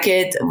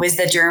market with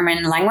the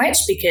German language,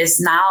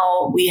 because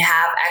now we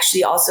have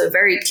actually also a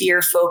very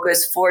clear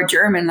focus for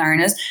German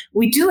learners.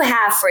 We do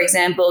have, for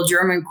example,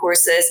 German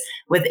courses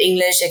with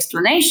English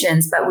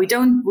explanations, but we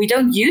don't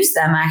use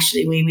them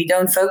actually. We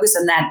don't focus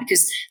on that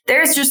because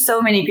there's just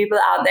so many people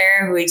out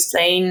there who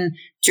explain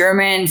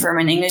German from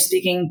an English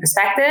speaking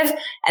perspective.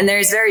 And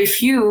there's very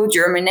few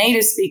German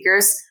native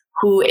speakers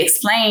who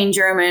explain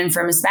German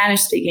from a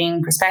Spanish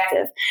speaking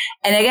perspective.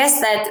 And I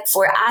guess that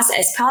for us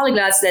as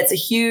polyglots, that's a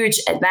huge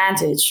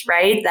advantage,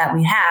 right? That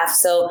we have.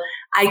 So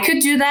I could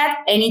do that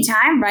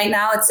anytime. Right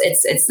now,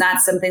 it's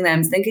not something that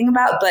I'm thinking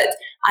about, but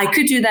I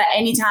could do that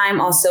anytime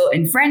also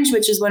in French,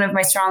 which is one of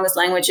my strongest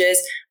languages.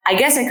 I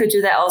guess I could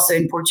do that also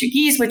in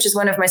Portuguese, which is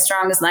one of my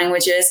strongest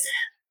languages.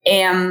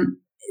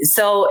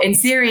 So in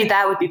theory,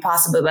 that would be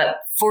possible. But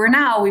for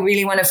now, we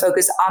really want to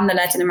focus on the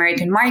Latin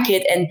American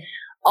market. And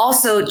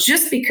also,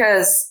 just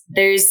because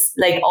there's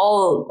like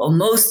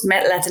most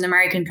Latin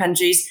American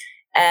countries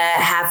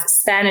have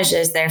Spanish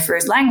as their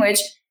first language,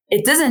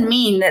 it doesn't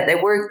mean that they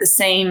work the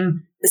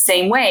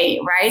same way,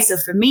 right? So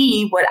for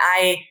me, what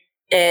I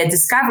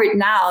discovered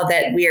now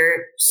that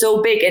we're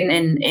so big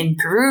in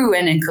Peru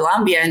and in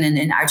Colombia and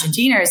in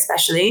Argentina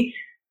especially,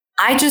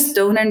 I just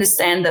don't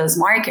understand those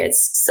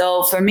markets.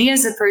 So for me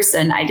as a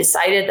person, I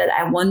decided that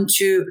I want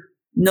to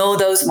know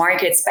those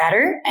markets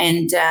better.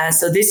 And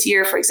so this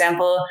year, for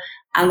example,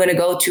 I'm going to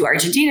go to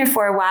Argentina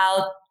for a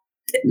while,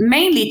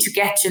 mainly to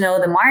get to know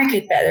the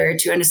market better,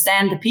 to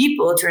understand the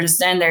people, to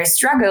understand their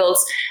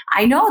struggles.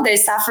 I know they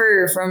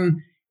suffer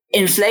from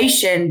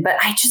inflation, but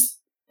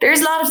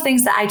there's a lot of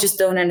things that I just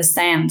don't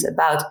understand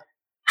about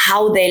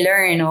how they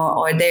learn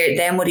or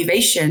their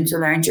motivation to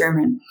learn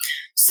German.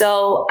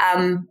 So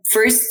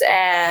first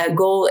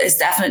goal is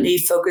definitely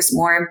focus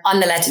more on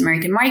the Latin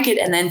American market.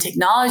 And then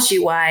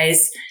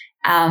technology-wise,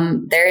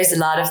 there is a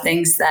lot of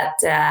things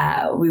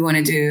that we want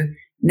to do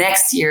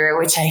next year,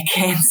 which I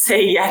can't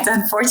say yet,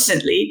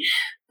 unfortunately.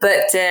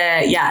 But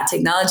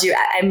technology,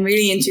 I'm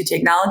really into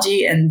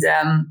technology. And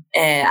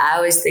I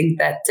always think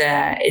that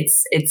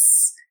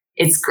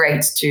it's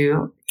great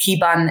to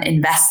keep on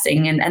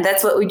investing. And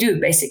that's what we do,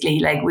 basically.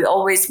 Like we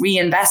always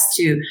reinvest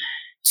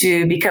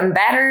to become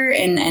better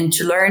and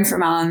to learn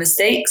from our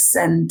mistakes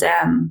and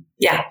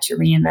to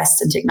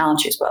reinvest in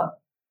technology as well.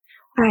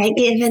 All right.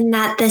 Given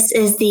that this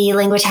is the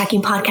Language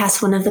Hacking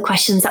Podcast, one of the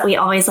questions that we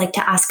always like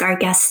to ask our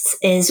guests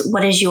is,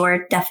 what is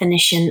your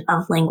definition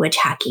of language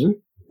hacking?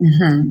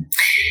 Mm-hmm.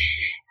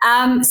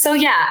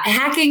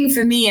 Hacking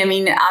for me, I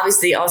mean,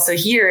 obviously also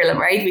here,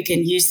 right? We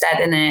can use that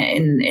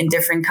in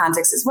different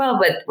contexts as well.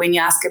 But when you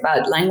ask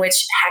about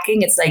language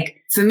hacking, it's like,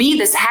 for me,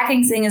 this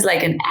hacking thing is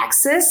like an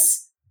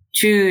access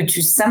to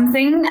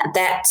something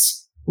that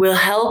will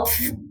help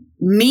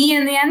me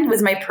in the end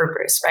with my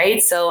purpose,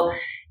 right? So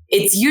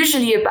it's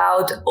usually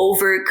about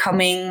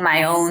overcoming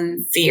my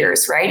own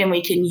fears, right? And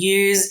we can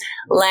use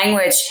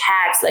language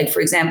hacks, like, for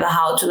example,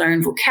 how to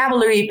learn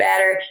vocabulary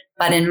better.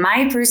 But in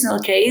my personal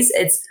case,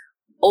 it's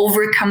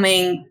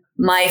overcoming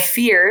my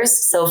fears.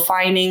 So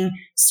finding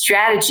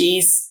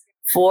strategies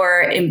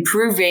for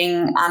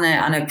improving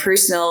on a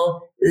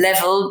personal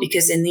level,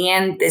 because in the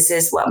end, this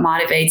is what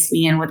motivates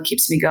me and what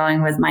keeps me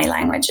going with my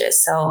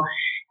languages. So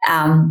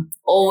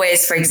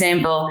always, for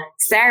example,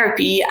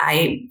 therapy,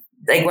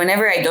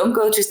 whenever I don't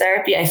go to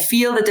therapy, I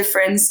feel the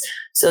difference.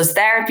 So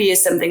therapy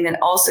is something that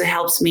also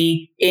helps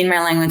me in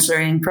my language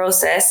learning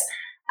process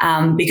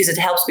because it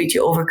helps me to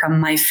overcome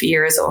my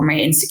fears or my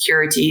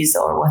insecurities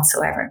or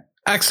whatsoever.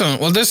 Excellent.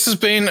 Well, this has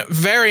been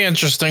very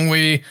interesting.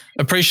 We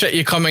appreciate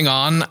you coming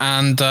on,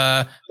 and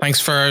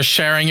thanks for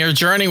sharing your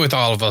journey with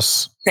all of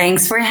us.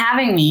 Thanks for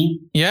having me.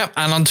 Yeah.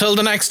 And until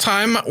the next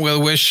time,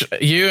 we'll wish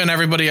you and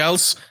everybody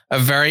else a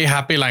very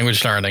happy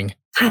language learning.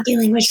 Happy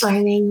language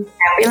learning.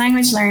 Happy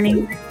language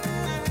learning.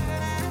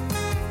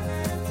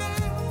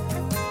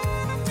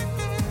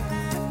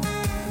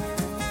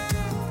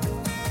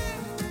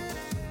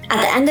 At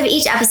the end of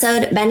each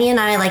episode, Benny and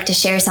I like to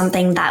share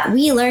something that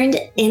we learned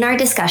in our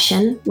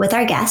discussion with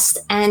our guest.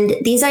 And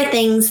these are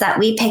things that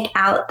we pick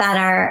out that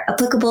are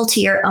applicable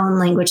to your own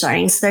language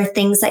learning. So they're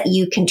things that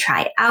you can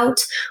try out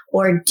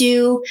or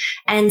do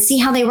and see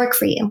how they work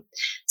for you.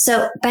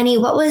 So Benny,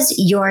 what was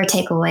your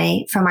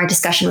takeaway from our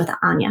discussion with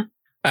Anya?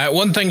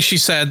 One thing she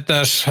said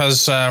that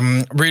has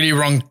really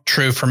rung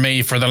true for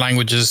me for the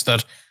languages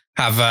that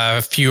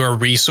have fewer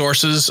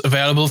resources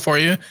available for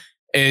you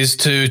is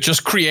to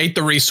just create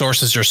the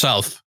resources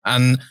yourself.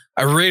 And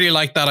I really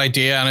like that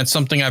idea. And it's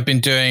something I've been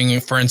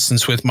doing, for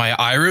instance, with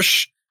my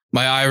Irish.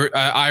 My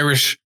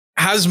Irish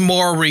has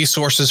more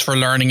resources for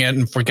learning it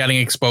and for getting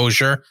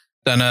exposure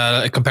than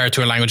compared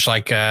to a language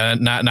like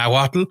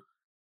Nahuatl.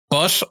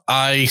 But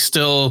I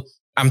still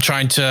am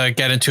trying to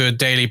get into a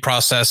daily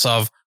process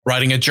of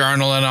writing a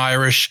journal in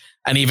Irish.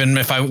 And even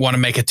if I want to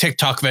make a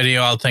TikTok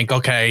video, I'll think,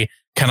 okay,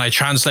 can I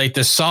translate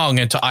this song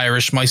into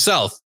Irish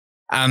myself?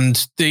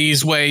 And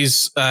these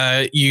ways,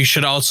 you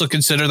should also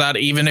consider that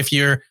even if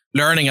you're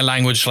learning a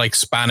language like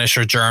Spanish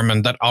or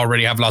German that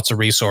already have lots of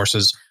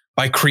resources,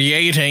 by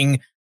creating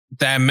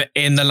them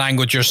in the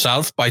language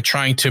yourself, by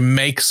trying to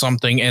make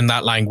something in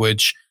that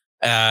language,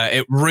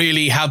 it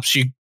really helps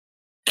you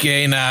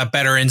gain a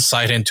better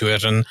insight into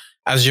it. And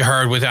as you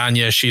heard with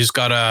Anya, she's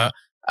got a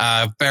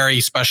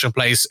very special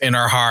place in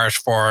her heart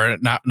for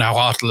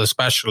Nahuatl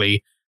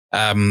especially.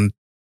 And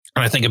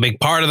I think a big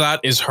part of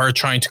that is her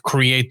trying to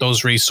create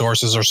those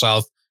resources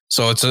herself.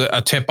 So it's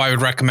a tip I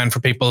would recommend for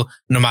people,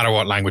 no matter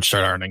what language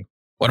they're learning.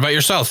 What about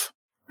yourself?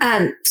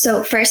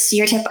 So first,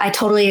 your tip, I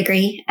totally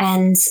agree.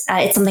 And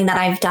it's something that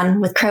I've done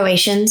with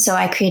Croatian. So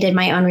I created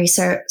my own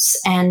research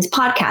and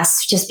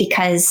podcasts just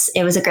because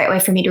it was a great way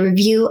for me to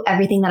review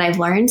everything that I've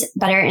learned,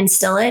 better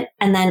instill it,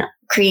 and then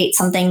create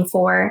something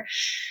for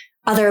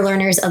other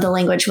learners of the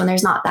language when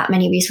there's not that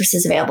many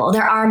resources available.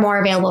 There are more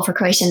available for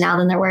Croatian now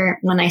than there were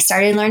when I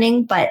started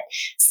learning, but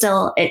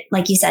still,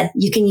 like you said,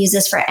 you can use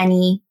this for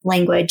any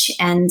language.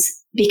 And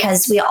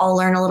because we all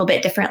learn a little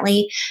bit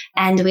differently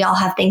and we all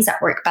have things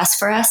that work best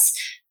for us,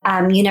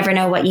 you never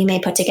know what you may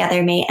put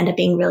together may end up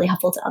being really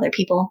helpful to other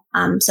people.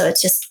 So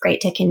it's just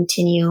great to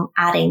continue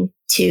adding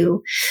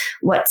to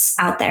what's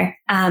out there.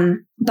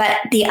 But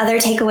the other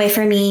takeaway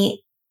for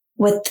me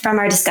from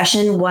our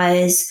discussion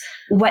was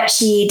what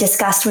she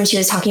discussed when she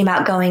was talking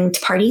about going to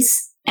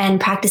parties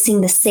and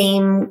practicing the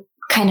same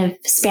kind of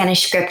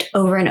Spanish script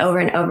over and over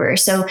and over.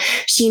 So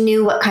she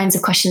knew what kinds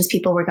of questions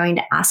people were going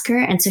to ask her.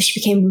 And so she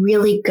became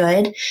really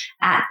good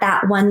at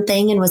that one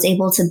thing and was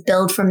able to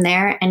build from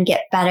there and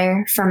get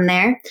better from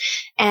there.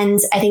 And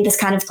I think this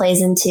kind of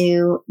plays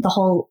into the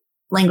whole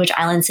language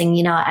islandsing.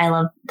 You know, I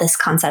love this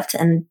concept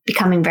and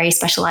becoming very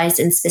specialized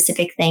in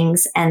specific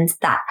things. And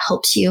that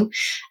helps you.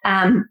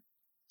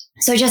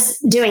 So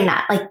just doing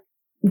that, like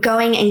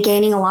going and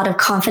gaining a lot of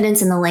confidence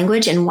in the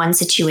language in one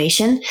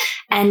situation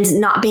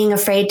and not being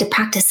afraid to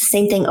practice the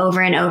same thing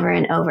over and over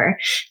and over.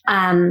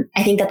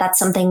 I think that that's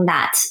something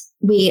that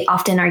we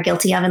often are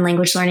guilty of in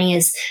language learning,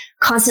 is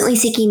constantly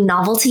seeking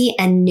novelty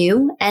and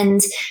new.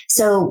 And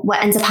so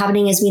what ends up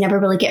happening is we never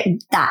really get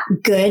that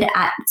good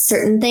at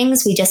certain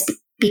things. We just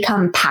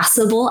become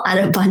passable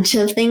at a bunch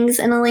of things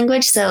in a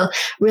language. So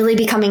really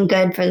becoming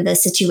good for the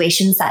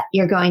situations that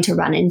you're going to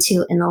run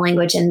into in the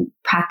language and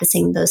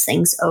practicing those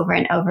things over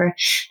and over.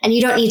 And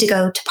you don't need to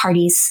go to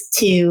parties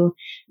to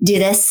do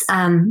this.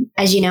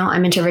 As you know,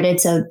 I'm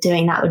introverted, so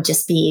doing that would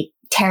just be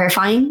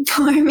terrifying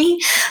for me.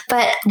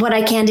 But what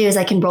I can do is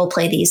I can role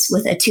play these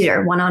with a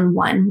tutor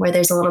one-on-one where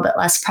there's a little bit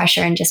less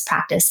pressure and just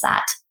practice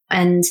that.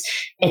 And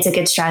it's a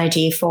good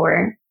strategy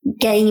for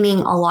gaining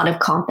a lot of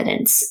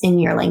confidence in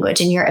your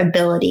language and your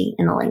ability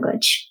in the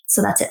language.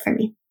 So that's it for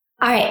me.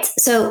 All right.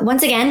 So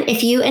once again,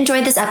 if you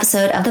enjoyed this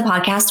episode of the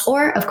podcast,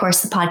 or of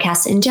course the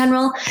podcast in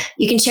general,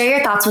 you can share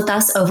your thoughts with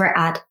us over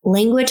at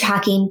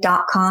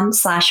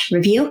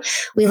languagehacking.com/review.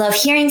 We love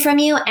hearing from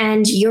you,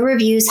 and your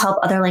reviews help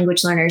other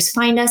language learners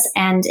find us.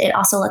 And it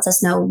also lets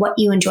us know what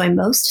you enjoy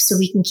most so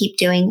we can keep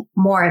doing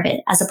more of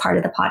it as a part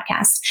of the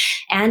podcast.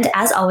 And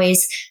as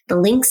always, the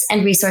links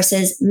and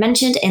resources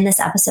mentioned in this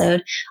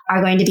episode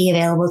are going to be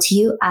available to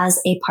you as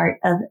a part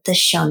of the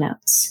show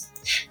notes.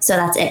 So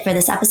that's it for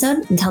this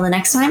episode. Until the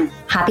next time,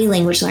 happy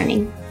language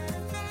learning.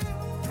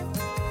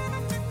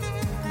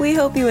 We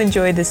hope you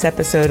enjoyed this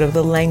episode of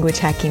the Language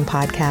Hacking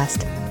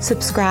Podcast.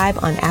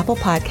 Subscribe on Apple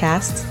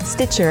Podcasts,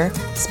 Stitcher,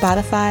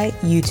 Spotify,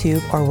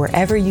 YouTube, or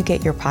wherever you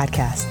get your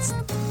podcasts.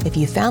 If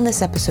you found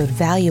this episode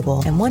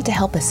valuable and want to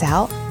help us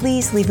out,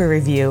 please leave a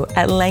review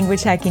at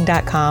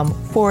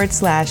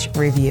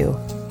languagehacking.com/review.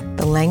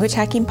 The Language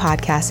Hacking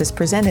Podcast is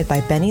presented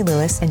by Benny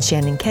Lewis and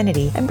Shannon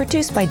Kennedy and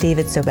produced by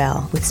David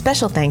Sobel, with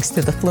special thanks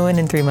to the Fluent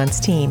in 3 Months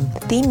team.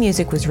 The theme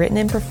music was written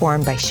and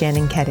performed by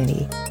Shannon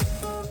Kennedy.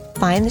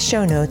 Find the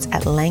show notes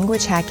at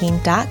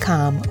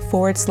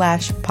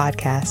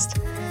languagehacking.com/podcast.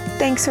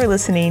 Thanks for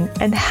listening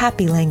and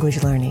happy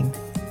language learning.